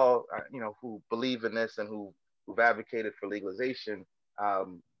call, you know, who believe in this and who've advocated for legalization,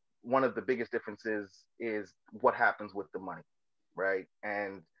 one of the biggest differences is what happens with the money, right?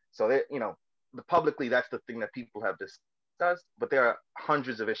 And so that, you know, publicly, that's the thing that people have discussed, but there are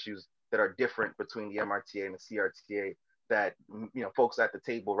hundreds of issues that are different between the MRTA and the CRTA that, you know, folks at the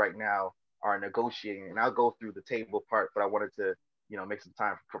table right now are negotiating. And I'll go through the table part, but I wanted to, you know, make some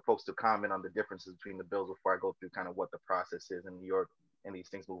time for folks to comment on the differences between the bills before I go through kind of what the process is in New York and these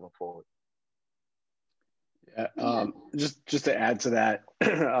things moving forward. Yeah, just to add to that,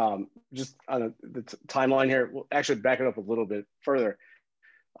 just on the timeline here, we'll actually back it up a little bit further.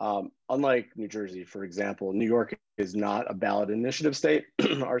 Unlike New Jersey, for example, New York is not a ballot initiative state.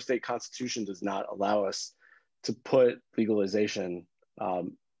 Our state constitution does not allow us to put legalization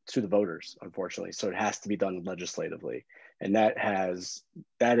to the voters, unfortunately. So it has to be done legislatively. And that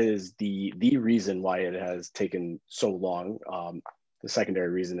is the reason why it has taken so long. The secondary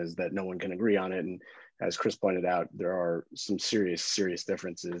reason is that no one can agree on it. And as Chris pointed out, there are some serious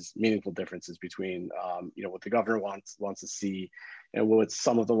differences, meaningful differences between you know, what the governor wants to see and what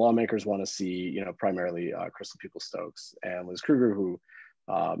some of the lawmakers want to see, you know, primarily Crystal Peoples-Stokes and Liz Krueger, who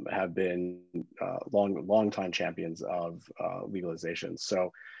have been long time champions of legalization.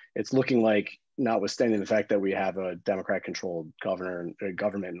 So it's looking like, notwithstanding the fact that we have a Democrat-controlled government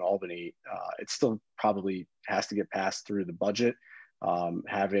in Albany, it still probably has to get passed through the budget.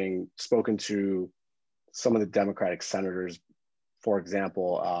 Having spoken to some of the Democratic senators, for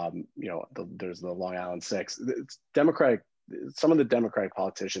example, you know, there's the Long Island Six. Some of the Democratic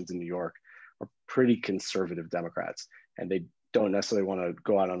politicians in New York are pretty conservative Democrats, and they don't necessarily want to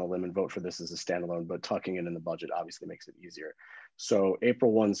go out on a limb and vote for this as a standalone, but tucking it in the budget obviously makes it easier. So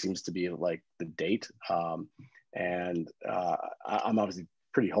April 1 seems to be like the date. And I'm obviously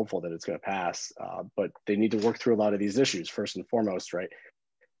pretty hopeful that it's going to pass, but they need to work through a lot of these issues. First and foremost, right?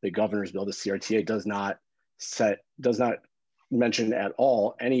 The governor's bill, the CRTA, does not mention at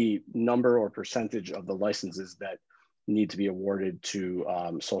all any number or percentage of the licenses that need to be awarded to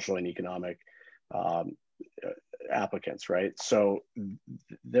social and economic applicants, right? So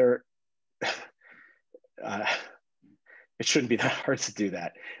there, it shouldn't be that hard to do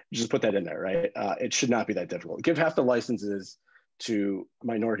that. Just put that in there, right? It should not be that difficult. Give half the licenses to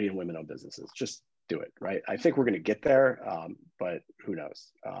minority and women-owned businesses. Just do it, right? I think we're going to get there, but who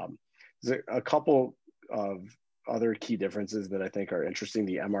knows? There's a couple of other key differences that I think are interesting.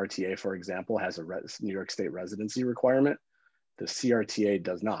 The MRTA, for example, has a New York State residency requirement. The CRTA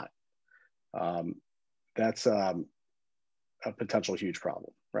does not. That's a potential huge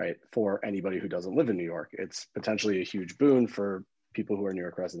problem, right? For anybody who doesn't live in New York. It's potentially a huge boon for people who are New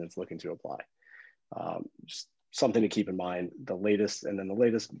York residents looking to apply. Just something to keep in mind. The latest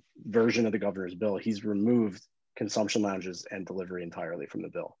version of the governor's bill, he's removed consumption lounges and delivery entirely from the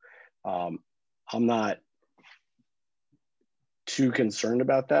bill. I'm not too concerned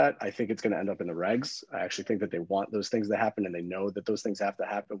about that. I think it's going to end up in the regs. I actually think that they want those things to happen, and they know that those things have to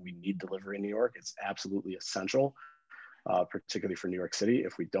happen. We need delivery in New York. It's absolutely essential, particularly for New York City.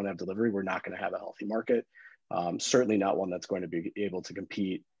 If we don't have delivery, we're not going to have a healthy market. Certainly not one that's going to be able to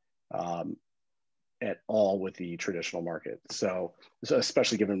compete at all with the traditional market. So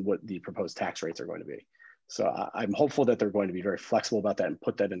especially given what the proposed tax rates are going to be. So I'm hopeful that they're going to be very flexible about that and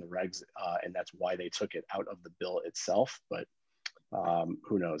put that in the regs, and that's why they took it out of the bill itself. But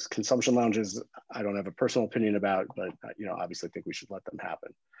who knows? Consumption lounges, I don't have a personal opinion about, but obviously think we should let them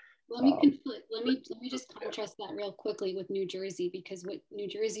happen. Let me just contrast that real quickly with New Jersey, because what New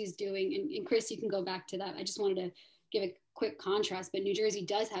Jersey is doing, and Chris, you can go back to that. I just wanted to give a quick contrast, but New Jersey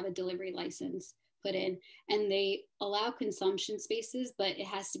does have a delivery license put in, and they allow consumption spaces, but it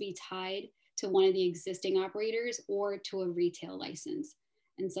has to be tied to one of the existing operators or to a retail license.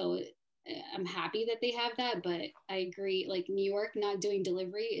 And so I'm happy that they have that, but I agree, like New York not doing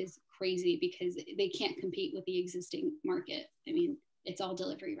delivery is crazy because they can't compete with the existing market. I mean, it's all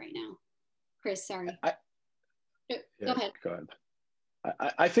delivery right now. Chris, sorry. Go ahead. Go ahead.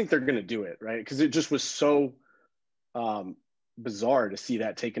 I think they're going to do it, right? Because it just was so bizarre to see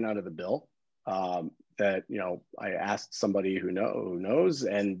that taken out of the bill. That I asked somebody who knows,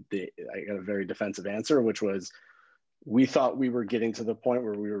 and I got a very defensive answer, which was, we thought we were getting to the point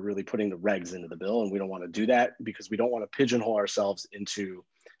where we were really putting the regs into the bill, and we don't want to do that because we don't want to pigeonhole ourselves into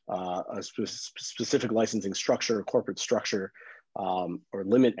a specific licensing structure, corporate structure, or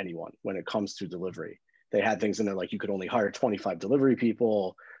limit anyone when it comes to delivery. They had things in there like you could only hire 25 delivery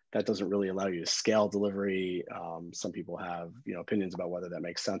people. That doesn't really allow you to scale delivery. Some people have opinions about whether that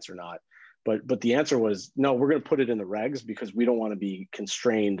makes sense or not. But the answer was, no, we're going to put it in the regs because we don't want to be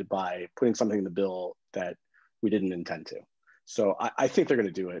constrained by putting something in the bill that we didn't intend to. So I think they're going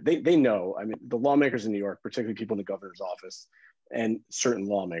to do it. They know. I mean, the lawmakers in New York, particularly people in the governor's office, and certain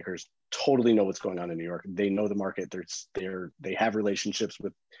lawmakers totally know what's going on in New York. They know the market. They have relationships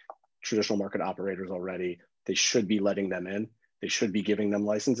with traditional market operators already. They should be letting them in. They should be giving them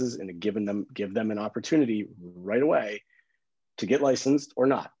licenses and give them an opportunity right away to get licensed or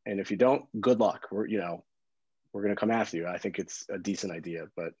not. And if you don't, good luck. We're going to come after you. I think it's a decent idea,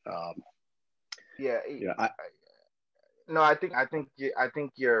 but I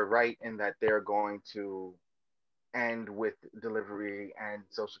think you're right in that they're going to end with delivery and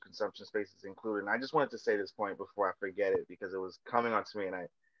social consumption spaces included. And I just wanted to say this point before I forget it, because it was coming on to me, and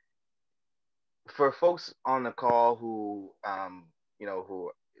for folks on the call who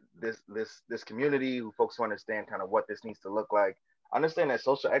who this community, who folks who understand kind of what this needs to look like, understand that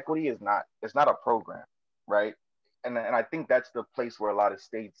social equity is not a program, right? And I think that's the place where a lot of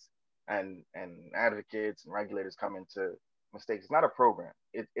states and advocates and regulators come into mistakes. It's not a program.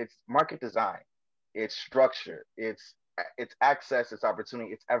 It's market design, it's structure, it's access, it's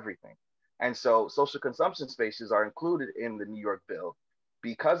opportunity, it's everything. And so social consumption spaces are included in the New York bill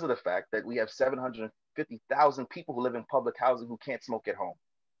because of the fact that we have 750,000 people who live in public housing who can't smoke at home.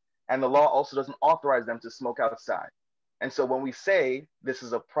 And the law also doesn't authorize them to smoke outside. And so when we say this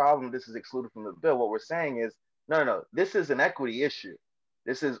is a problem, this is excluded from the bill, what we're saying is, no, this is an equity issue.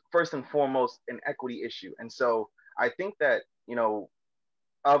 This is first and foremost an equity issue. And so I think that,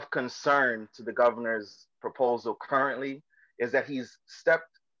 of concern to the governor's proposal currently is that he's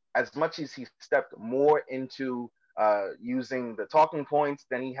stepped, as much as he's stepped more into using the talking points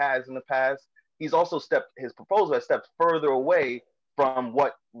than he has in the past, his proposal has stepped further away from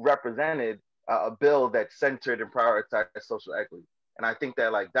what represented a bill that centered and prioritized social equity. And I think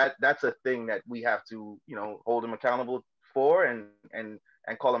that that's a thing that we have to hold him accountable for and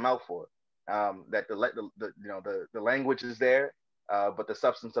call him out for. That the language is there, but the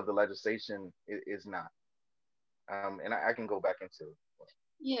substance of the legislation is not. And I can go back into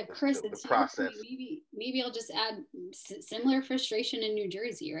Chris, the process. Maybe I'll just add similar frustration in New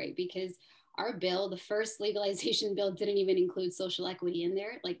Jersey, right? Because our bill, the first legalization bill, didn't even include social equity in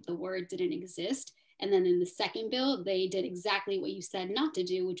there. Like, the word didn't exist. And then in the second bill, they did exactly what you said not to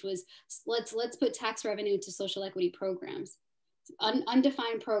do, which was let's put tax revenue to social equity programs.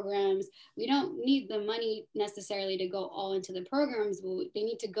 Undefined programs. We don't need the money necessarily to go all into the programs, but they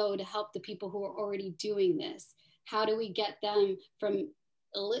need to go to help the people who are already doing this. How do we get them from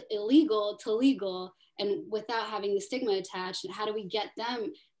illegal to legal and without having the stigma attached? And how do we get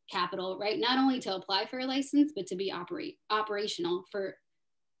them capital, right? Not only to apply for a license, but to be operational for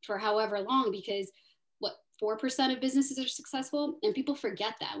however long, because 4% of businesses are successful, and people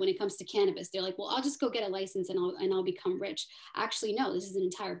forget that when it comes to cannabis. They're like, well, I'll just go get a license and I'll become rich. Actually, no, this is an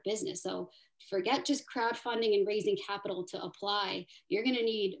entire business. So forget just crowdfunding and raising capital to apply. You're going to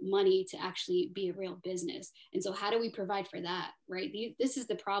need money to actually be a real business. And so how do we provide for that, right? This is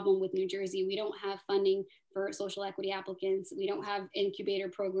the problem with New Jersey. We don't have funding for social equity applicants. We don't have incubator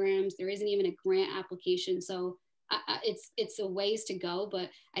programs. There isn't even a grant application. So it's a ways to go, but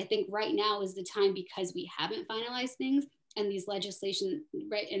I think right now is the time, because we haven't finalized things, and these legislation,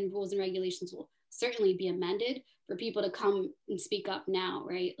 right, and rules and regulations will certainly be amended, for people to come and speak up now,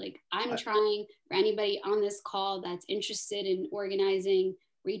 right? Like, I'm trying for anybody on this call that's interested in organizing,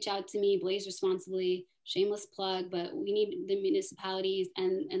 reach out to me. Blaze responsibly, shameless plug, but we need the municipalities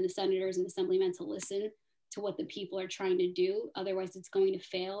and the senators and assemblymen to listen to what the people are trying to do. Otherwise, it's going to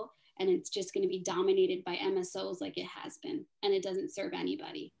fail, and it's just going to be dominated by MSOs like it has been, and it doesn't serve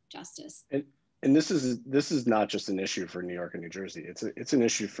anybody justice. And this is not just an issue for New York and New Jersey. It's an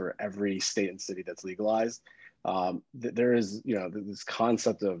issue for every state and city that's legalized. There is, you know, this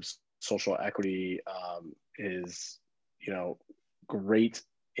concept of social equity is, you know, great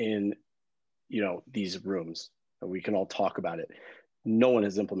in, you know, these rooms, and we can all talk about it. No one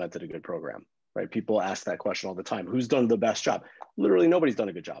has implemented a good program, right? People ask that question all the time. Who's done the best job? Literally nobody's done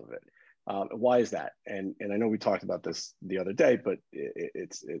a good job of it. Why is that? And I know we talked about this the other day, but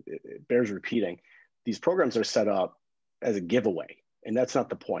it bears repeating. These programs are set up as a giveaway, and that's not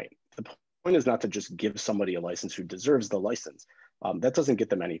the point. The point is not to just give somebody a license who deserves the license. That doesn't get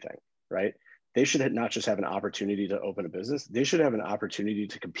them anything, right? They should not just have an opportunity to open a business. They should have an opportunity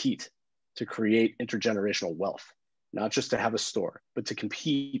to compete, to create intergenerational wealth, not just to have a store, but to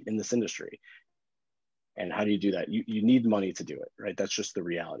compete in this industry. And how do you do that? You need money to do it, right? That's just the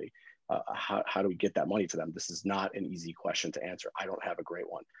reality. How do we get that money to them? This is not an easy question to answer. I don't have a great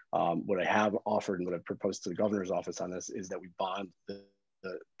one. What I have offered and what I've proposed to the governor's office on this is that we bond the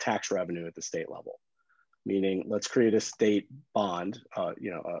tax revenue at the state level. Meaning, let's create a state bond,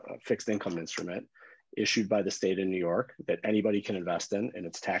 you know, a fixed income instrument issued by the state of New York that anybody can invest in, and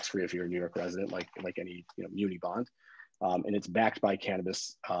it's tax-free if you're a New York resident, like any, you know, muni bond, and it's backed by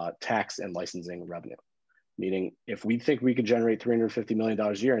cannabis tax and licensing revenue. Meaning, if we think we could generate $350 million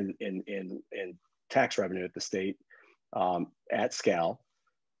a year in tax revenue at the state at scale,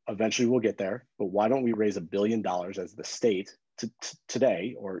 eventually we'll get there. But why don't we raise $1 billion as the state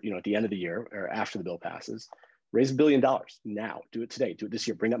today, or, you know, at the end of the year or after the bill passes, raise $1 billion now. Do it today. Do it this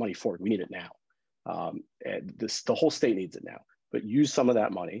year. Bring that money forward. We need it now. The whole state needs it now. But use some of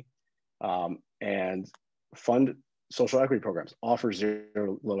that money and fund social equity programs. Offer zero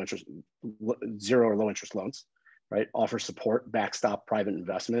or low interest loans, right? Offer support, backstop private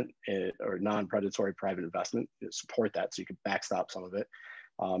investment or non-predatory private investment. Support that so you can backstop some of it.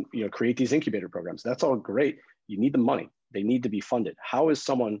 You know, create these incubator programs. That's all great. You need the money. They need to be funded. How is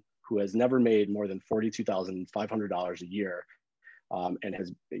someone who has never made more than $42,500 a year and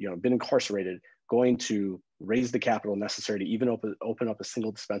has, you know, been incarcerated going to raise the capital necessary to even open up a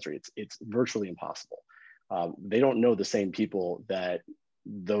single dispensary? It's virtually impossible. They don't know the same people that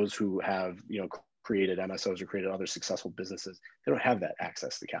those who have, you know, created MSOs or created other successful businesses. They don't have that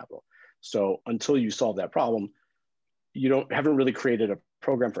access to capital. So until you solve that problem, you haven't really created a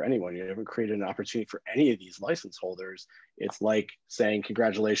program for anyone. You haven't created an opportunity for any of these license holders. It's like saying,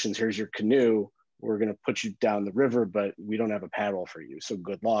 congratulations, here's your canoe. We're going to put you down the river, but we don't have a paddle for you. So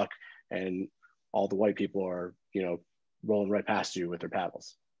good luck. And all the white people are, you know, rolling right past you with their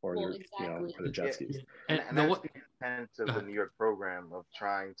paddles or their, Exactly. you know, or their jet skis. And that's the intent of the New York program of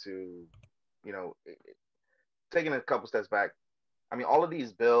trying to, you know, taking a couple steps back. I mean, all of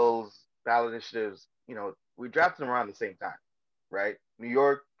these bills, ballot initiatives, you know, we drafted them around the same time, right? New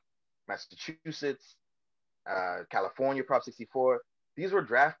York, Massachusetts, California, Prop 64, these were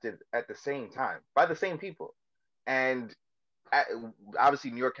drafted at the same time by the same people. And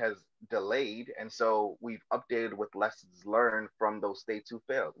obviously New York has delayed, and so we've updated with lessons learned from those states who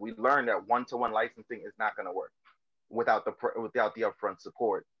failed. We learned that one-to-one licensing is not going to work without the upfront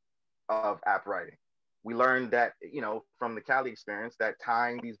support of app writing. We learned that, you know, from the Cali experience, that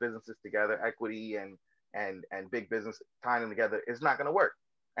tying these businesses together, equity and big business, tying them together is not going to work.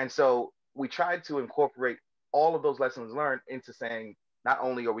 And so we tried to incorporate all of those lessons learned into saying, not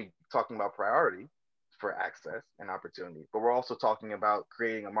only are we talking about priority for access and opportunity, but we're also talking about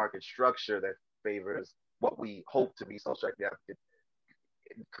creating a market structure that favors what we hope to be social equity,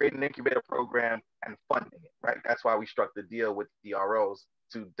 create an incubator program and funding it, right? That's why we struck the deal with DROs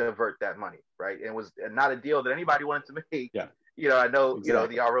to divert that money, right? And it was not a deal that anybody wanted to make. Yeah. You know, I know, exactly. You know,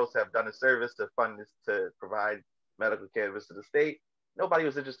 the ROs have done a service to fund this, to provide medical cannabis to the state. Nobody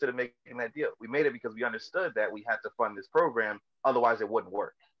was interested in making that deal. We made it because we understood that we had to fund this program, otherwise it wouldn't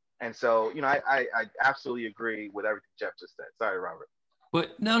work. And so, you know, I absolutely agree with everything Jeff just said. Sorry, Robert.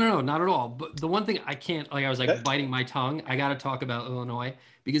 But no, not at all. But the one thing I can't, like, I was like biting my tongue. I got to talk about Illinois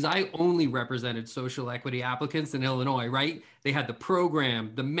because I only represented social equity applicants in Illinois, right? They had the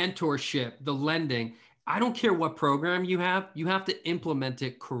program, the mentorship, the lending. I don't care what program you have to implement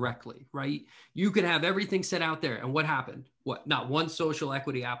it correctly, right? You could have everything set out there. And what happened? What? Not one social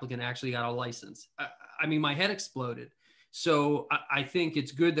equity applicant actually got a license. I mean, my head exploded. So I think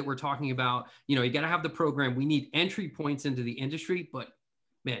it's good that we're talking about, you know, you got to have the program. We need entry points into the industry, but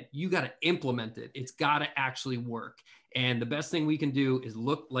man, you got to implement it. It's got to actually work. And the best thing we can do is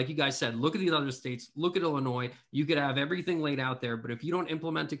look, like you guys said, look at these other states, look at Illinois. You could have everything laid out there, but if you don't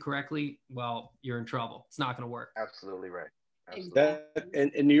implement it correctly, well, you're in trouble. It's not going to work. Absolutely right.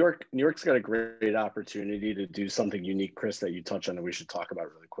 Absolutely. In New York's got a great opportunity to do something unique, Chris, that you touched on that we should talk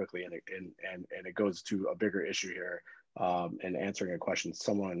about really quickly. And it goes to a bigger issue here, and answering a question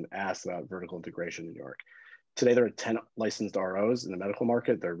someone asked about vertical integration in New York. Today, there are 10 licensed ROs in the medical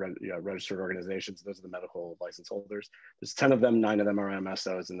market. They're registered organizations. Those are the medical license holders. There's 10 of them, 9 of them are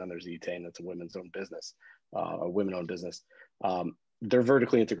MSOs, and then there's ETAN, that's a women's owned business, a women-owned business. They're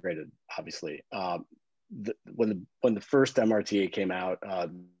vertically integrated, obviously. When the first MRTA came out,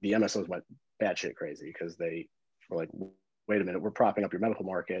 the MSOs went batshit crazy because they were like, wait a minute, we're propping up your medical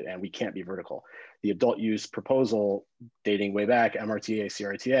market and we can't be vertical. The adult use proposal dating way back, MRTA,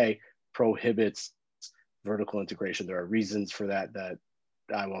 CRTA, prohibits vertical integration. There are reasons for that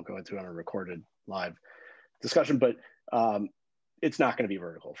I won't go into on a recorded live discussion, but it's not going to be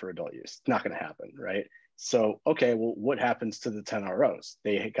vertical for adult use. It's not going to happen, right? So, okay, well, what happens to the 10 ROs?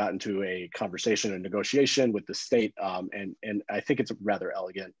 They had gotten to a conversation and negotiation with the state, and I think it's a rather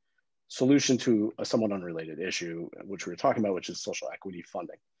elegant solution to a somewhat unrelated issue, which we were talking about, which is social equity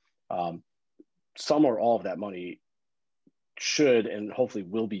funding. Some or all of that money should and hopefully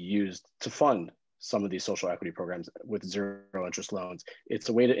will be used to fund some of these social equity programs with zero interest loans. It's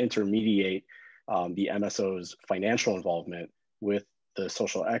a way to intermediate the MSO's financial involvement with the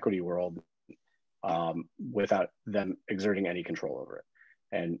social equity world without them exerting any control over it.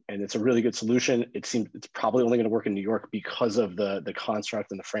 And it's a really good solution. It seems it's probably only going to work in New York because of the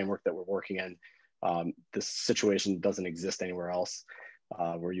construct and the framework that we're working in. This situation doesn't exist anywhere else,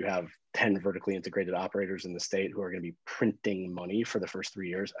 where you have 10 vertically integrated operators in the state who are going to be printing money for the first 3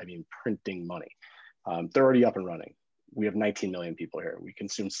 years. I mean, printing money. They're already up and running. We have 19 million people here. We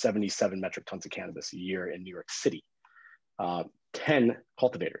consume 77 metric tons of cannabis a year in New York City. 10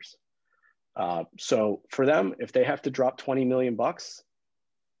 cultivators. So for them, if they have to drop 20 million bucks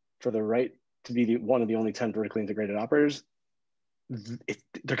for the right to be one of the only 10 vertically integrated operators,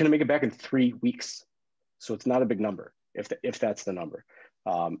 they're going to make it back in 3 weeks. So it's not a big number if that's the number,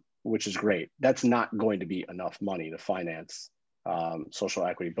 which is great. That's not going to be enough money to finance social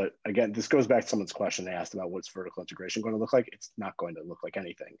equity. But again, this goes back to someone's question they asked about what's vertical integration going to look like. It's not going to look like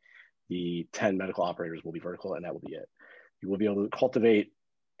anything. The 10 medical operators will be vertical and that will be it. You will be able to cultivate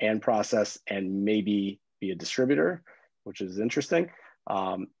and process and maybe be a distributor, which is interesting.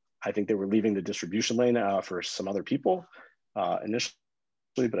 I think they were leaving the distribution lane for some other people initially,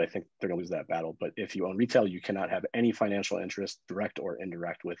 but I think they're gonna lose that battle. But if you own retail, you cannot have any financial interest, direct or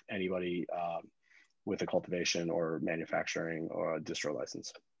indirect, with anybody with a cultivation or manufacturing or a distro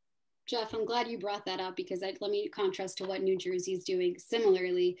license. Jeff, I'm glad you brought that up because let me contrast to what New Jersey is doing.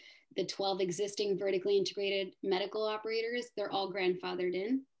 Similarly, the 12 existing vertically integrated medical operators, they're all grandfathered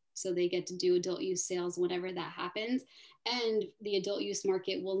in. So they get to do adult use sales whenever that happens. And the adult use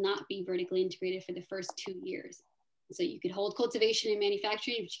market will not be vertically integrated for the first 2 years. So you could hold cultivation and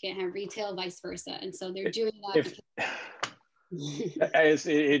manufacturing, but you can't have retail, vice versa. And so they're doing that. It's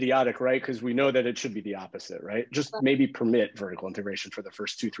idiotic, right? Because we know that it should be the opposite, right? Just maybe permit vertical integration for the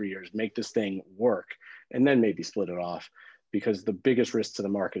first 2-3 years, make this thing work, and then maybe split it off. Because the biggest risk to the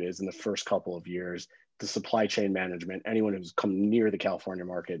market is in the first couple of years, the supply chain management. Anyone who's come near the California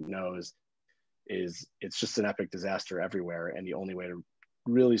market knows it's just an epic disaster everywhere. And the only way to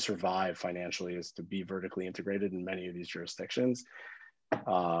really survive financially is to be vertically integrated in many of these jurisdictions.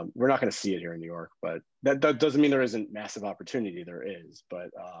 We're not going to see it here in New York, but that doesn't mean there isn't massive opportunity. There is, but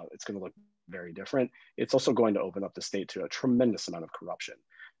it's going to look very different. It's also going to open up the state to a tremendous amount of corruption.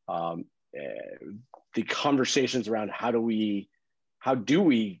 The conversations around how do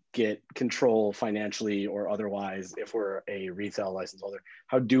we get control financially or otherwise if we're a retail license holder,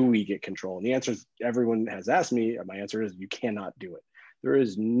 how do we get control? And the answer is, everyone has asked me, and my answer is, you cannot do it. There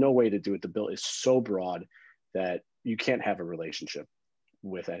is no way to do it. The bill is so broad that you can't have a relationship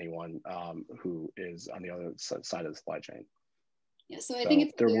with anyone who is on the other side of the supply chain. Yeah, so I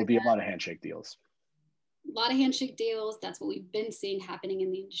think there will be a lot of handshake deals. A lot of handshake deals. That's what we've been seeing happening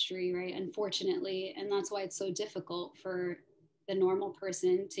in the industry, right? Unfortunately. And that's why it's so difficult for the normal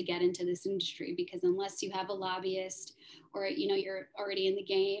person to get into this industry, because unless you have a lobbyist or, you're already in the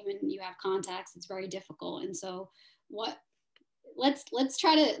game and you have contacts, it's very difficult. And so let's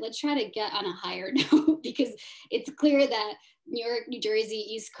try to get on a higher note, because it's clear that New York, New Jersey,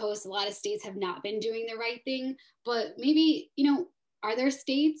 East Coast, a lot of states have not been doing the right thing. But maybe, are there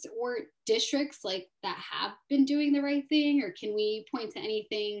states or districts like that have been doing the right thing, or can we point to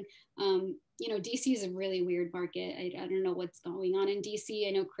anything? DC is a really weird market. I don't know what's going on in DC.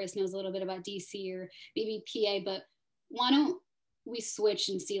 I know Chris knows a little bit about DC or maybe PA, but why don't we switch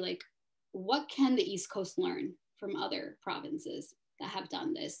and see, like, what can the East Coast learn from other provinces that have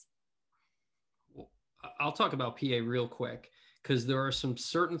done this? Well, I'll talk about PA real quick, because there are some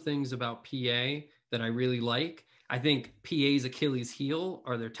certain things about PA that I really like. I think PA's Achilles heel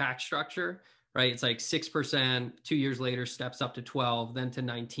are their tax structure, right? It's like 6%, 2 years later steps up to 12, then to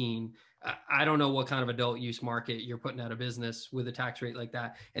 19. I don't know what kind of adult use market you're putting out of business with a tax rate like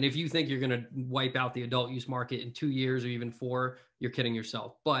that. And if you think you're going to wipe out the adult use market in 2 years or even 4, you're kidding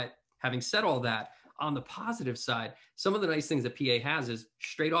yourself. But having said all that, on the positive side, some of the nice things that PA has is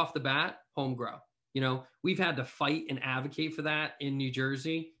straight off the bat, home grow. We've had to fight and advocate for that in New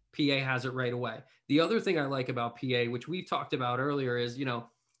Jersey. PA has it right away. The other thing I like about PA, which we've talked about earlier, is,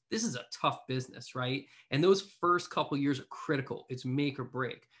 this is a tough business, right? And those first couple of years are critical. It's make or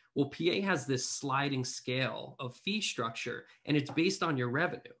break. Well, PA has this sliding scale of fee structure, and it's based on your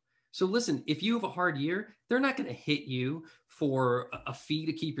revenue. So listen, if you have a hard year, they're not going to hit you for a fee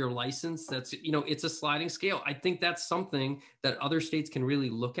to keep your license. That's, it's a sliding scale. I think that's something that other states can really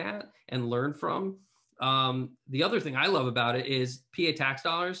look at and learn from. The other thing I love about it is PA tax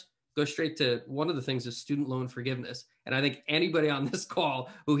dollars go straight to, one of the things is student loan forgiveness. And I think anybody on this call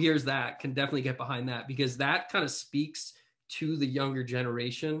who hears that can definitely get behind that, because that kind of speaks to the younger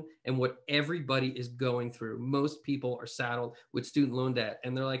generation and what everybody is going through. Most people are saddled with student loan debt,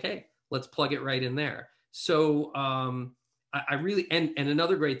 and they're like, hey, let's plug it right in there. So I really, and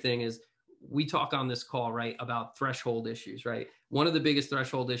another great thing is, we talk on this call, right, about threshold issues, right? One of the biggest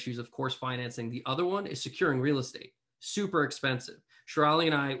threshold issues, of course, financing. The other one is securing real estate. Super expensive. Shirali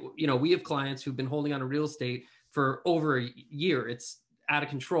and I, we have clients who've been holding on to real estate for over a year. It's out of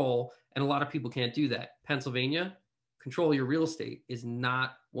control, and a lot of people can't do that. Pennsylvania, control your real estate is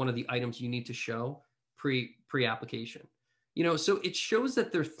not one of the items you need to show pre-application. So it shows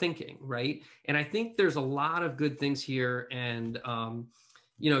that they're thinking, right? And I think there's a lot of good things here. And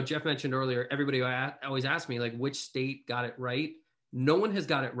Jeff mentioned earlier, everybody always asks me, like, which state got it right? No one has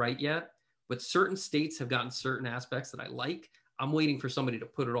got it right yet, but certain states have gotten certain aspects that I like. I'm waiting for somebody to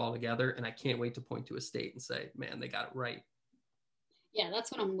put it all together, and I can't wait to point to a state and say, man, they got it right. Yeah,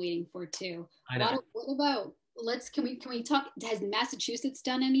 that's what I'm waiting for too. I know. What about, can we talk, has Massachusetts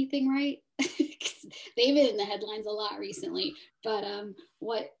done anything right? They've been in the headlines a lot recently, but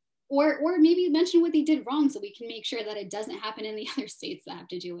or maybe mention what they did wrong, so we can make sure that it doesn't happen in the other states that have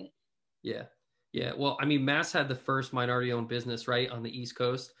to do it. Yeah. Well, I mean, Mass had the first minority-owned business, right, on the East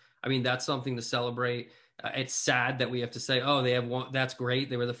Coast. I mean, that's something to celebrate. It's sad that we have to say, oh, they have one. That's great.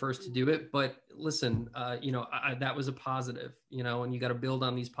 They were the first to do it. But listen, that was a positive, and you got to build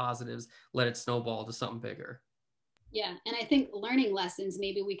on these positives, let it snowball to something bigger. Yeah. And I think learning lessons,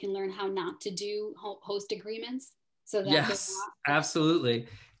 maybe we can learn how not to do host agreements. So that yes, absolutely.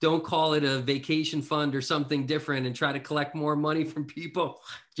 Don't call it a vacation fund or something different and try to collect more money from people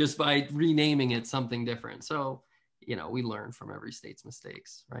just by renaming it something different. So, we learn from every state's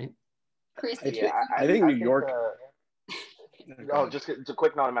mistakes, right? Chris, I think New York. Just a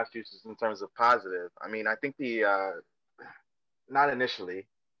quick note on Massachusetts in terms of positive. I mean, I think not initially,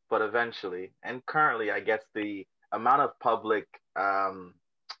 but eventually, and currently, I guess the amount of public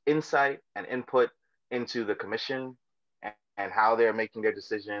insight and input into the commission and how they're making their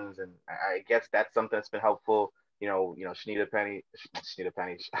decisions, and I guess that's something that's been helpful. Shailene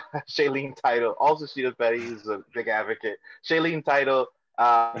Title, also Shanita Petty is a big advocate. Shailene Title,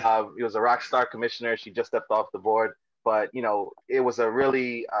 he was a rock star commissioner. She just stepped off the board, but it was a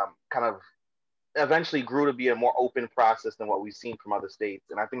really kind of eventually grew to be a more open process than what we've seen from other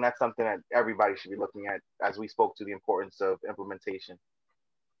states. And I think that's something that everybody should be looking at as we spoke to the importance of implementation.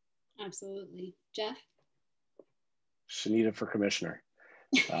 Absolutely. Jeff? Shanita for commissioner.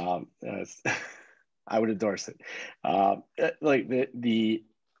 I would endorse it. Look,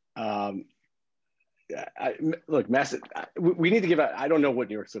 we need to give out. I don't know what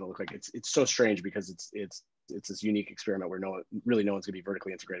New York's going to look like. It's so strange because it's this unique experiment where no one's going to be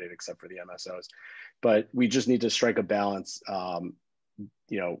vertically integrated except for the MSOs. But we just need to strike a balance,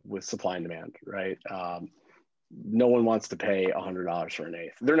 with supply and demand, right? No one wants to pay $100 for an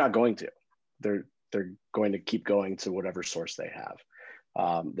eighth. They're not going to. They're going to keep going to whatever source they have.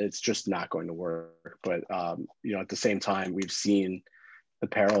 It's just not going to work. But at the same time, we've seen the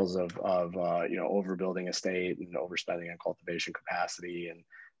perils of overbuilding a state and overspending on cultivation capacity.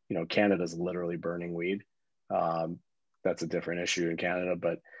 And Canada's literally burning weed. That's a different issue in Canada,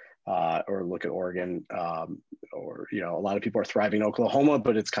 but or look at Oregon, or a lot of people are thriving in Oklahoma,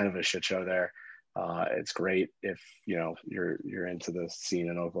 but it's kind of a shit show there. It's great if you're into the scene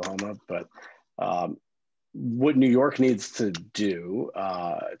in Oklahoma, but what New York needs to do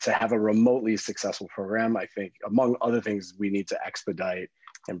to have a remotely successful program, I think, among other things, we need to expedite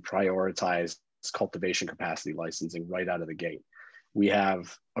and prioritize cultivation capacity licensing right out of the gate. We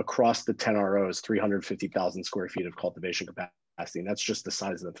have across the 10 ROs 350,000 square feet of cultivation capacity, and that's just the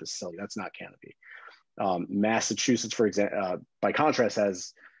size of the facility. That's not canopy. Massachusetts, for example, by contrast,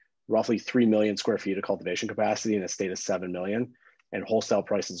 has roughly 3 million square feet of cultivation capacity in a state of 7 million. And wholesale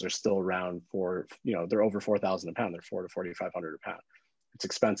prices are still around they're over 4,000 a pound. They're 4 to 4,500 a pound. It's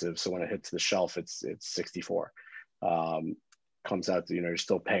expensive. So when it hits the shelf, it's 64. Comes out to, you're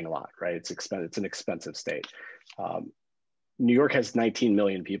still paying a lot, right? It's expensive. It's an expensive state. New York has 19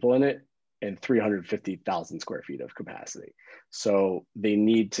 million people in it and 350,000 square feet of capacity. So they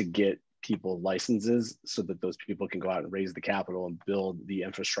need to get people licenses so that those people can go out and raise the capital and build the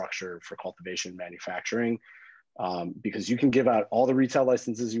infrastructure for cultivation manufacturing. Because you can give out all the retail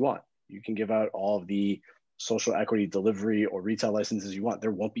licenses you want. You can give out all of the social equity delivery or retail licenses you want.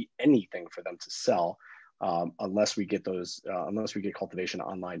 There won't be anything for them to sell unless we get cultivation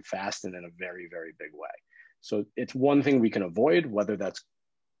online fast and in a very, very big way. So it's one thing we can avoid. Whether that's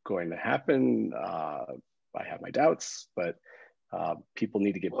going to happen, I have my doubts, but people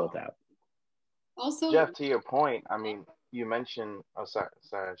need to get built out. Also, Jeff, to your point, I mean, you mentioned, sorry,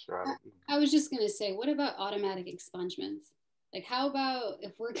 Sharada. I was just going to say, what about automatic expungements? Like, how about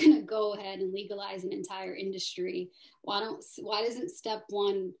if we're going to go ahead and legalize an entire industry, why doesn't step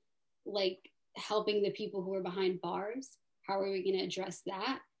one, like, helping the people who are behind bars? How are we going to address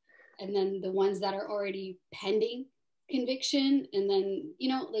that? And then the ones that are already pending conviction, and then,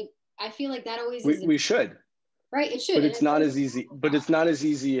 I feel like that always we should. Right, it should. But it's not as easy. But it's not as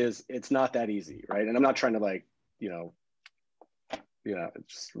easy as, it's not that easy, right? And I'm not trying to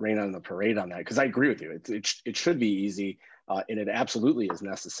just rain on the parade on that, because I agree with you. It should be easy, and it absolutely is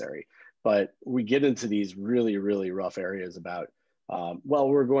necessary. But we get into these really, really rough areas about,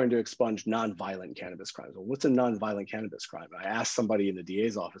 we're going to expunge nonviolent cannabis crimes. Well, what's a nonviolent cannabis crime? I asked somebody in the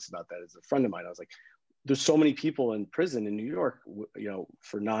DA's office about that, as a friend of mine. I was like, there's so many people in prison in New York,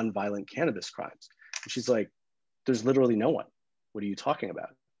 for nonviolent cannabis crimes. And she's like, there's literally no one. What are you talking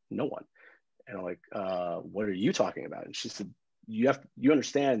about? No one. And I'm like, what are you talking about? And she said, you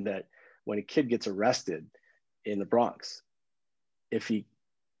understand that when a kid gets arrested in the Bronx, if he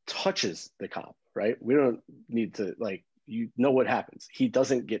touches the cop, right? We don't need to, what happens. He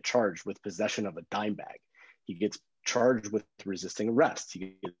doesn't get charged with possession of a dime bag. He gets charged with resisting arrest.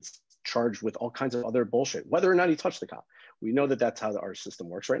 He gets charged with all kinds of other bullshit, whether or not he touched the cop. We know that that's how our system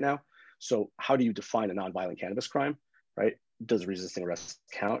works right now. So how do you define a nonviolent cannabis crime, right? Does resisting arrest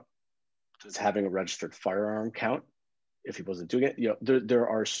count? Does having a registered firearm count if he wasn't doing it? There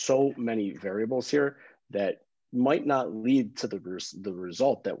are so many variables here that might not lead to the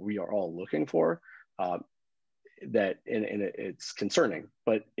result that we are all looking for. It's concerning,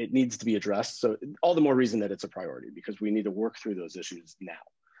 but it needs to be addressed. So all the more reason that it's a priority, because we need to work through those issues now.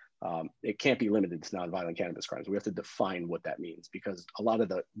 It can't be limited to nonviolent cannabis crimes. We have to define what that means, because a lot of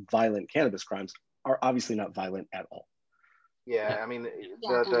the violent cannabis crimes are obviously not violent at all. Yeah, I mean,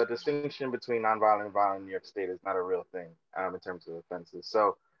 the distinction between nonviolent and violent in New York State is not a real thing in terms of offenses.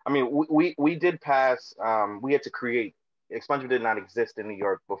 So, I mean, we did pass, we had to create, expungement did not exist in New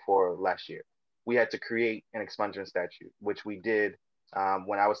York before last year. We had to create an expungement statute, which we did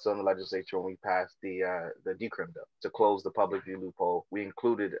when I was still in the legislature, when we passed the decrim bill to close the public view loophole. We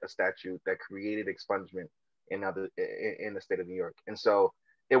included a statute that created expungement in the state of New York. And so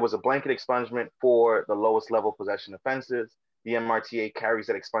it was a blanket expungement for the lowest level possession offenses. The MRTA carries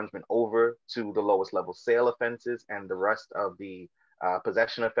that expungement over to the lowest level sale offenses, and the rest of the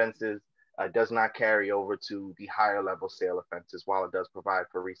possession offenses does not carry over to the higher level sale offenses, while it does provide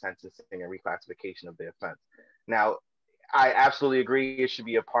for resentencing and reclassification of the offense. Now, I absolutely agree it should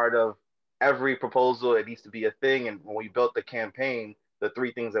be a part of every proposal. It needs to be a thing. And when we built the campaign, the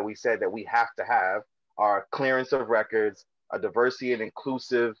three things that we said that we have to have are clearance of records, a diversity and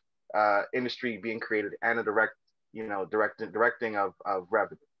inclusive industry being created, and a directing of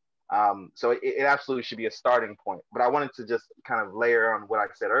revenue. So it absolutely should be a starting point. But I wanted to just kind of layer on what I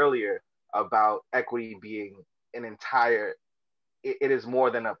said earlier about equity being an entire, it is more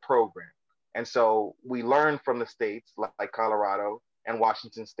than a program. And so we learned from the states like Colorado and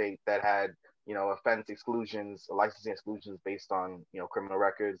Washington State that had offense exclusions, licensing exclusions based on, criminal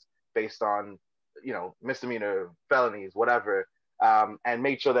records, based on, misdemeanor felonies, whatever, and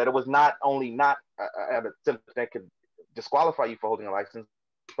made sure that it was not only not a symptom that could disqualify you for holding a license,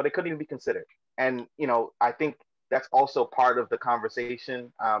 but it couldn't even be considered. And, I think that's also part of the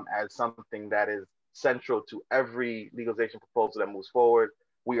conversation, as something that is central to every legalization proposal that moves forward.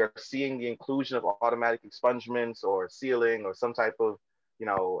 We are seeing the inclusion of automatic expungements or sealing or some type of,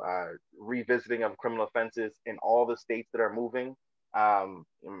 revisiting of criminal offenses in all the states that are moving.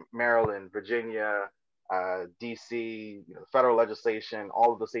 Maryland, Virginia, DC, federal legislation,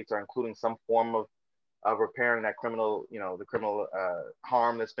 all of the states are including some form of repairing that criminal, the criminal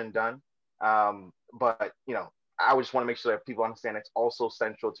harm that's been done. But I just want to make sure that people understand it's also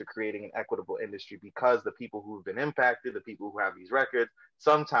central to creating an equitable industry, because the people who've been impacted, the people who have these records,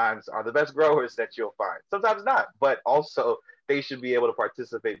 sometimes are the best growers that you'll find. Sometimes not, but also they should be able to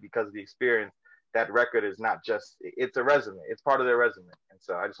participate because of the experience. That record is not just, it's a resume. It's part of their resume. And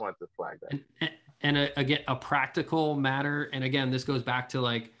so I just wanted to flag that. And again, a practical matter. And again, this goes back to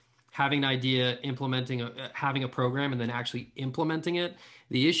like having an idea, implementing, having a program, and then actually implementing it.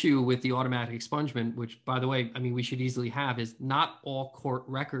 The issue with the automatic expungement, which by the way, I mean, we should easily have, is not all court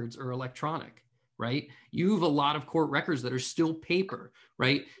records are electronic, right? You have a lot of court records that are still paper,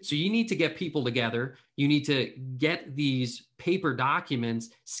 right? So you need to get people together. You need to get these paper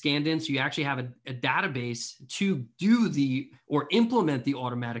documents scanned in, so you actually have a database to do or implement the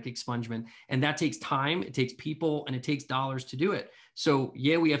automatic expungement. And that takes time, it takes people, and it takes dollars to do it. So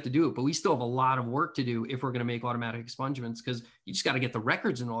yeah, we have to do it, but we still have a lot of work to do if we're going to make automatic expungements, because you just got to get the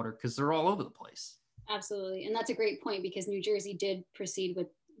records in order, because they're all over the place. Absolutely. And that's a great point, because New Jersey did proceed with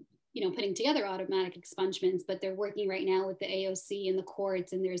putting together automatic expungements, but they're working right now with the AOC and the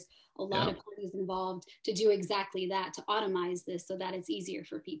courts, and there's a lot of parties involved to do exactly that, to automize this so that it's easier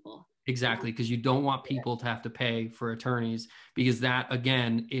for people. Exactly, because you don't want people to have to pay for attorneys, because that,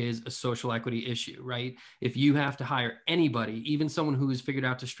 again, is a social equity issue, right? If you have to hire anybody, even someone who has figured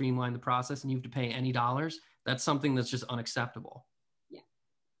out to streamline the process, and you have to pay any dollars, that's something that's just unacceptable. Yeah.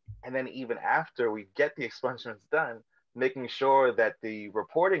 And then even after we get the expungements done, making sure that the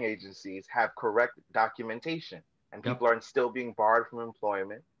reporting agencies have correct documentation, and people aren't still being barred from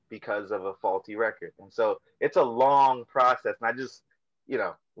employment because of a faulty record. And so it's a long process. And I just,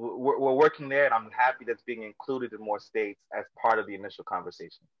 we're working there, and I'm happy that's being included in more states as part of the initial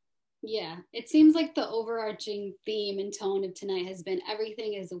conversation. Yeah, it seems like the overarching theme and tone of tonight has been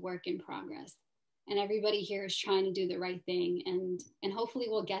everything is a work in progress. And everybody here is trying to do the right thing, and hopefully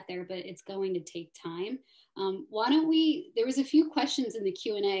we'll get there, but it's going to take time. Why don't there was a few questions in the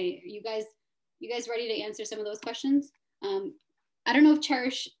Q&A. Are you guys ready to answer some of those questions? I don't know if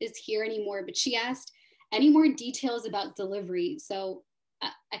Cherish is here anymore, but she asked any more details about delivery. So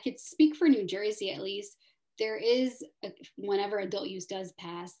I could speak for New Jersey, at least. There is, whenever adult use does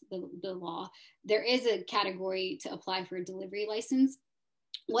pass the law, there is a category to apply for a delivery license.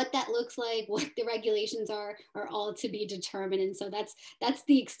 What that looks like, what the regulations are all to be determined. And so that's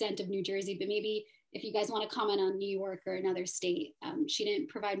the extent of New Jersey. But maybe if you guys want to comment on New York or another state, she didn't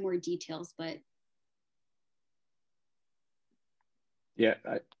provide more details, but. Yeah,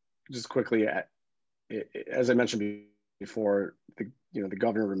 just quickly, as I mentioned before, the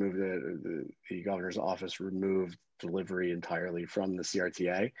governor removed the governor's office removed delivery entirely from the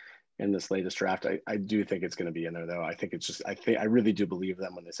CRTA. In this latest draft, I do think it's going to be in there, though. I think it's just, I really do believe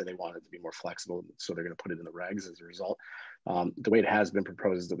them when they say they want it to be more flexible, so they're going to put it in the regs as a result. The way it has been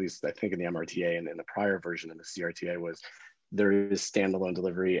proposed, at least I think in the MRTA and in the prior version in the CRTA, was there is standalone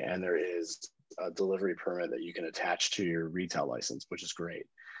delivery and there is a delivery permit that you can attach to your retail license, which is great.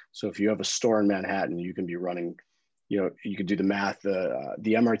 So if you have a store in Manhattan, you can be running, you could do the math. The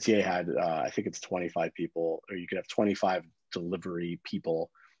MRTA had, I think it's 25 people, or you could have 25 delivery people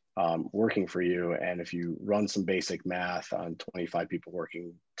working for you. And if you run some basic math on 25 people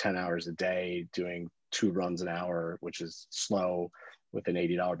working 10 hours a day, doing 2 runs an hour, which is slow with an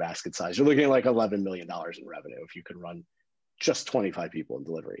 $80 basket size, you're looking at like $11 million in revenue if you can run just 25 people in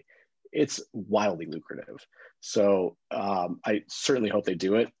delivery. It's wildly lucrative. So I certainly hope they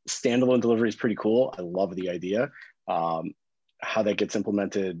do it. Standalone delivery is pretty cool. I love the idea. How that gets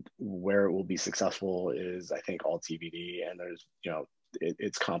implemented, where it will be successful is, I think, all TBD. And there's,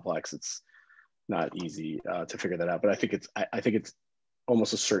 it's complex. It's not easy to figure that out. But I think it's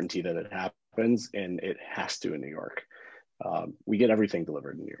almost a certainty that it happens, and it has to in New York. We get everything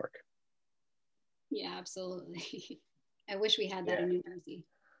delivered in New York. Yeah, absolutely. I wish we had that in New Jersey.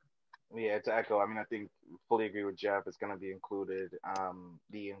 Yeah, to echo, I think fully agree with Jeff. It's going to be included.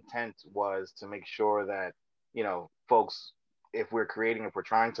 The intent was to make sure that, folks if we're creating, if we're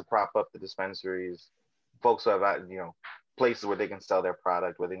trying to prop up the dispensaries, folks who have, you know, places where they can sell their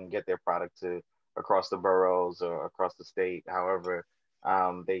product, where they can get their product to across the boroughs or across the state, however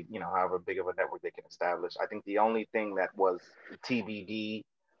they, you know, however big of a network they can establish. I think the only thing that was TBD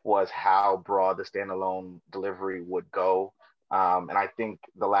was how broad the standalone delivery would go. And I think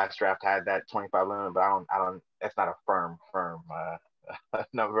the last draft had that 25 limit, but I don't, that's not a firm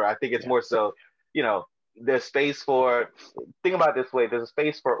number. I think it's more so, you know, there's space for, think about it this way, there's a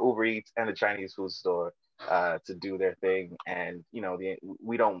space for Uber Eats and the Chinese food store to do their thing. And, you know,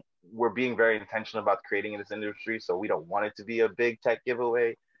 we're being very intentional about creating in this industry. So we don't want it to be a big tech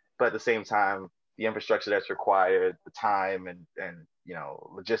giveaway, but at the same time, the infrastructure that's required, the time and you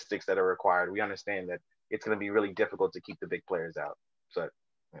know, logistics that are required, we understand that it's going to be really difficult to keep the big players out. So,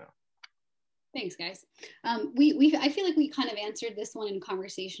 you know. Thanks, guys. I feel like we kind of answered this one in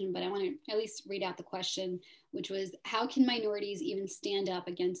conversation, but I want to at least read out the question, which was, how can minorities even stand up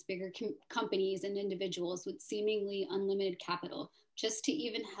against bigger companies and individuals with seemingly unlimited capital just to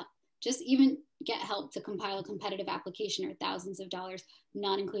even get help to compile a competitive application or thousands of dollars,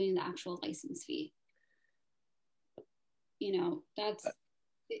 not including the actual license fee? You know, that's...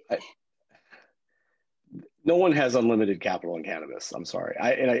 No one has unlimited capital in cannabis. I'm sorry.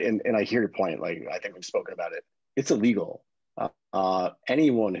 I hear your point. Like, I think we've spoken about it. It's illegal.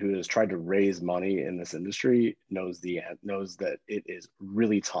 Anyone who has tried to raise money in this industry knows that it is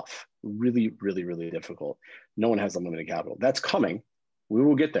really tough, really, really, really difficult. No one has unlimited capital. That's coming. We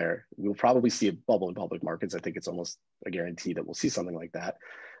will get there. We'll probably see a bubble in public markets. I think it's almost a guarantee that we'll see something like that.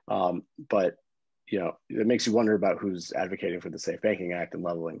 But you know, it makes you wonder about who's advocating for the Safe Banking Act and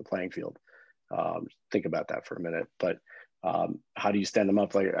leveling the playing field. Think about that for a minute. But how do you stand them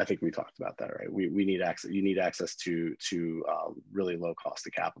up? Like, I think we talked about that, right? We need access. You need access to really low cost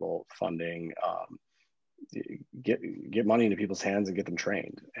of capital funding. Get money into people's hands and get them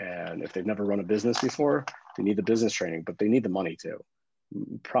trained. And if they've never run a business before, they need the business training, but they need the money too.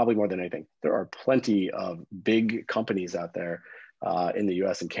 Probably more than anything. There are plenty of big companies out there in the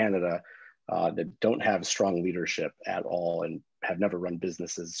U.S. and Canada that don't have strong leadership at all and have never run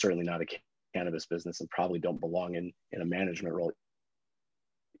businesses. Certainly not a cannabis business, and probably don't belong in a management role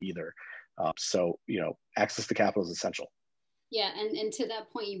either. So, you know, access to capital is essential. Yeah, and to that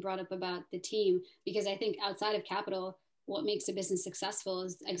point you brought up about the team, because I think outside of capital, what makes a business successful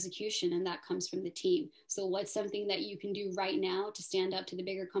is execution, and that comes from the team. So what's something that you can do right now to stand up to the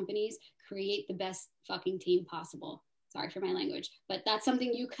bigger companies? Create the best fucking team possible. Sorry for my language, but that's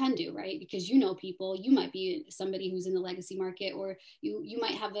something you can do, right? Because you know people, you might be somebody who's in the legacy market, or you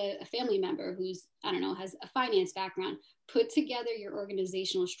might have a family member who's, I don't know, has a finance background. Put together your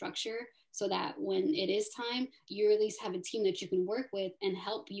organizational structure so that when it is time, you at least have a team that you can work with and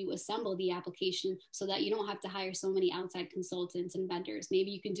help you assemble the application so that you don't have to hire so many outside consultants and vendors.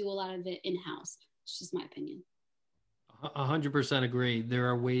 Maybe you can do a lot of it in-house. It's just my opinion. 100% agree. There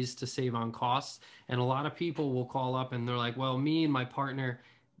are ways to save on costs. And a lot of people will call up and they're like, well, me and my partner,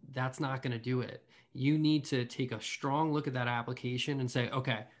 that's not going to do it. You need to take a strong look at that application and say,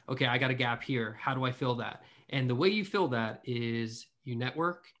 okay, I got a gap here. How do I fill that? And the way you fill that is you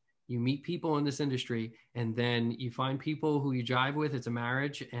network, you meet people in this industry, and then you find people who you jive with. It's a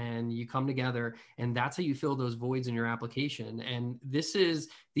marriage, and you come together, and that's how you fill those voids in your application. And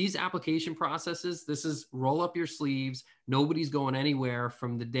these application processes, this is roll up your sleeves. Nobody's going anywhere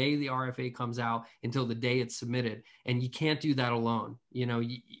from the day the RFA comes out until the day it's submitted. And you can't do that alone. You know,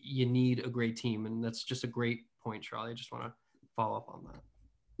 you need a great team. And that's just a great point, Charlie. I just want to follow up on that.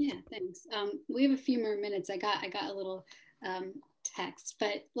 Yeah, thanks. We have a few more minutes. I got a little text,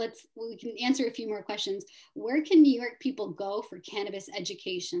 but we can answer a few more questions. Where can New York people go for cannabis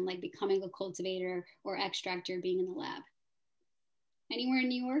education, like becoming a cultivator or extractor, being in the lab? Anywhere in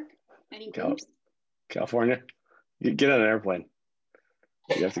New York? Any groups? California. You get on an airplane.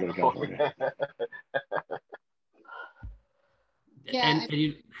 You have to go to California. Yeah.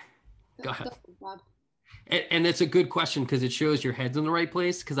 Go ahead. Bob. And it's a good question because it shows your head's in the right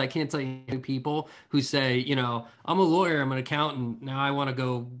place. Because I can't tell you people who say, you know, I'm a lawyer, I'm an accountant, now I want to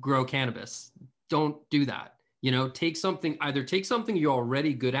go grow cannabis. Don't do that. You know, either take something you're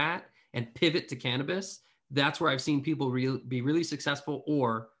already good at and pivot to cannabis. That's where I've seen people be really successful.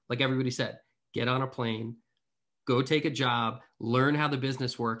 Or like everybody said, get on a plane, go take a job, learn how the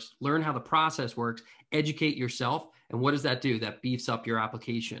business works, learn how the process works, educate yourself. And what does that do? That beefs up your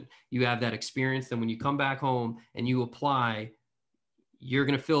application. You have that experience. Then when you come back home and you apply, you're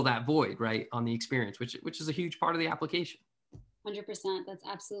going to fill that void, right, on the experience, which is a huge part of the application. 100%. That's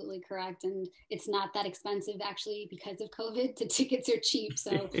absolutely correct. And it's not that expensive, actually, because of COVID. The tickets are cheap.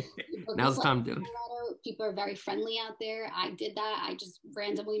 So now's the time to do it. people are very friendly out there. I did that. I just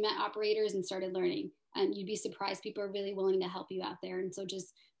randomly met operators and started learning. And you'd be surprised, people are really willing to help you out there. And so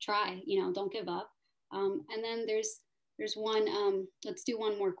just try, don't give up. And then there's one, let's do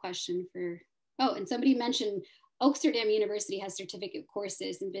one more question and somebody mentioned Amsterdam University has certificate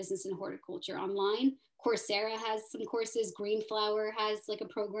courses in business and horticulture online. Coursera has some courses. Greenflower has like a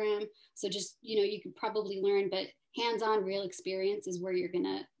program. So just, you could probably learn, but hands-on real experience is where you're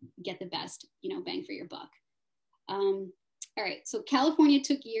gonna get the best, bang for your buck. All right, so California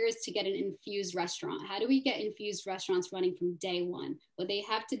took years to get an infused restaurant. How do we get infused restaurants running from day one? Would they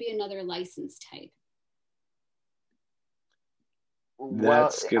have to be another license type?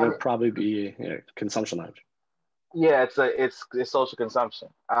 That's gonna probably be consumption lounge. Yeah, it's social consumption.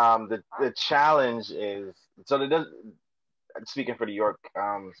 The challenge is, so it does. Speaking for New York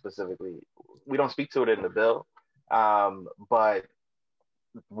specifically, we don't speak to it in the bill, but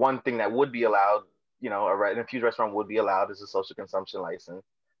one thing that would be allowed, an infused restaurant would be allowed is a social consumption license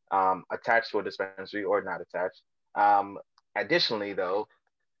attached to a dispensary or not attached. Additionally, though,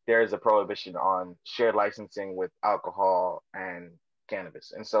 there is a prohibition on shared licensing with alcohol and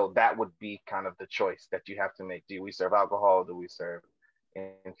cannabis. And so that would be kind of the choice that you have to make. Do we serve alcohol? Do we serve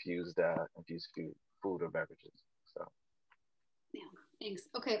infused food or beverages? So. Yeah, thanks.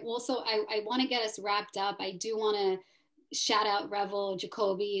 Okay, well, so I want to get us wrapped up. I do want to shout out Revel,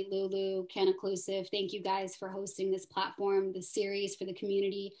 Jacoby, Lulu, Canna-Clusive. Thank you guys for hosting this platform, this series for the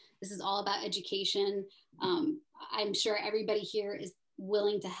community. This is all about education. I'm sure everybody here is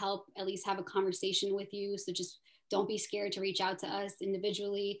willing to help, at least have a conversation with you. So just don't be scared to reach out to us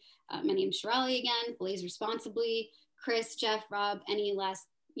individually. My name is Shirley again, Blaze Responsibly. Chris, Jeff, Rob, any last,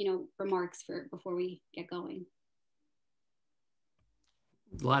 remarks before we get going?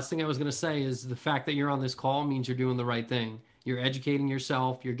 The last thing I was going to say is the fact that you're on this call means you're doing the right thing. You're educating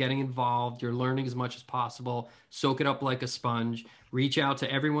yourself, you're getting involved, you're learning as much as possible. Soak it up like a sponge. Reach out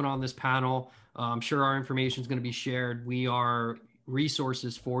to everyone on this panel. I'm sure our information is going to be shared. We are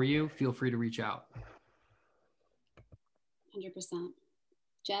resources for you. Feel free to reach out. 100%.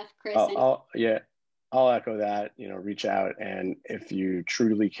 Jeff, Chris? I'll echo that, reach out. And if you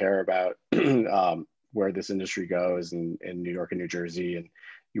truly care about where this industry goes in New York and New Jersey, and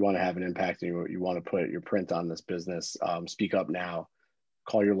you want to have an impact and you want to put your print on this business, speak up now.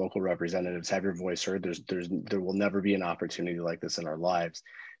 Call your local representatives, have your voice heard. There will never be an opportunity like this in our lives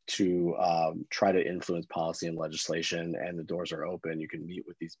to try to influence policy and legislation, and the doors are open. You can meet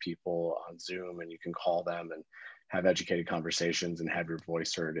with these people on Zoom, and you can call them and have educated conversations and have your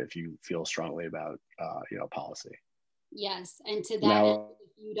voice heard if you feel strongly about policy. Yes, and to that end,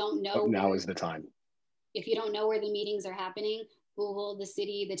 if you don't know, now is the time. If you don't know where the meetings are happening, Google the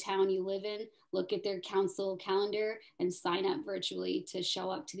city, the town you live in, look at their council calendar, and sign up virtually to show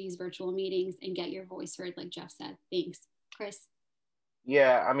up to these virtual meetings and get your voice heard, like Jeff said. Thanks. Chris?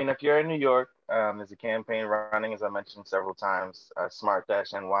 Yeah, I mean, if you're in New York, there's a campaign running, as I mentioned several times.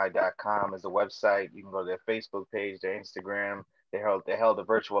 Smart-ny.com is a website. You can go to their Facebook page, their Instagram. They held a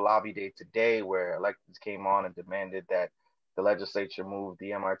virtual lobby day today where electeds came on and demanded that the legislature move the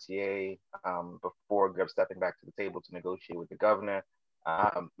MRTA before stepping back to the table to negotiate with the governor.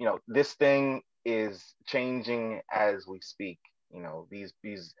 This thing is changing as we speak.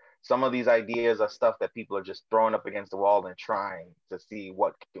 Some of these ideas are stuff that people are just throwing up against the wall and trying to see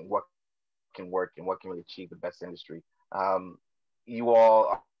what can work and what can really achieve the best industry. You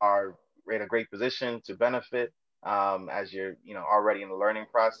all are in a great position to benefit as you're already in the learning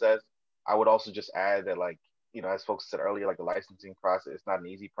process. I would also just add that, as folks said earlier, the licensing process, it's not an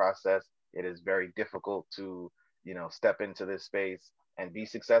easy process. It is very difficult to step into this space and be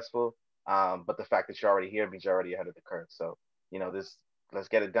successful. But the fact that you're already here means you're already ahead of the curve. So let's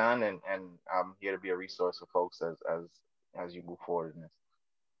get it done, and I'm here to be a resource for folks as you move forward in this.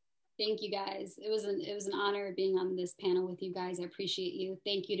 Thank you guys. It was an honor being on this panel with you guys. I appreciate you.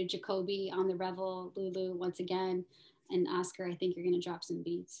 Thank you to Jacoby on the Revel, Lulu once again, and Oscar. I think you're going to drop some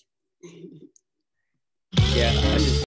beats. Yeah.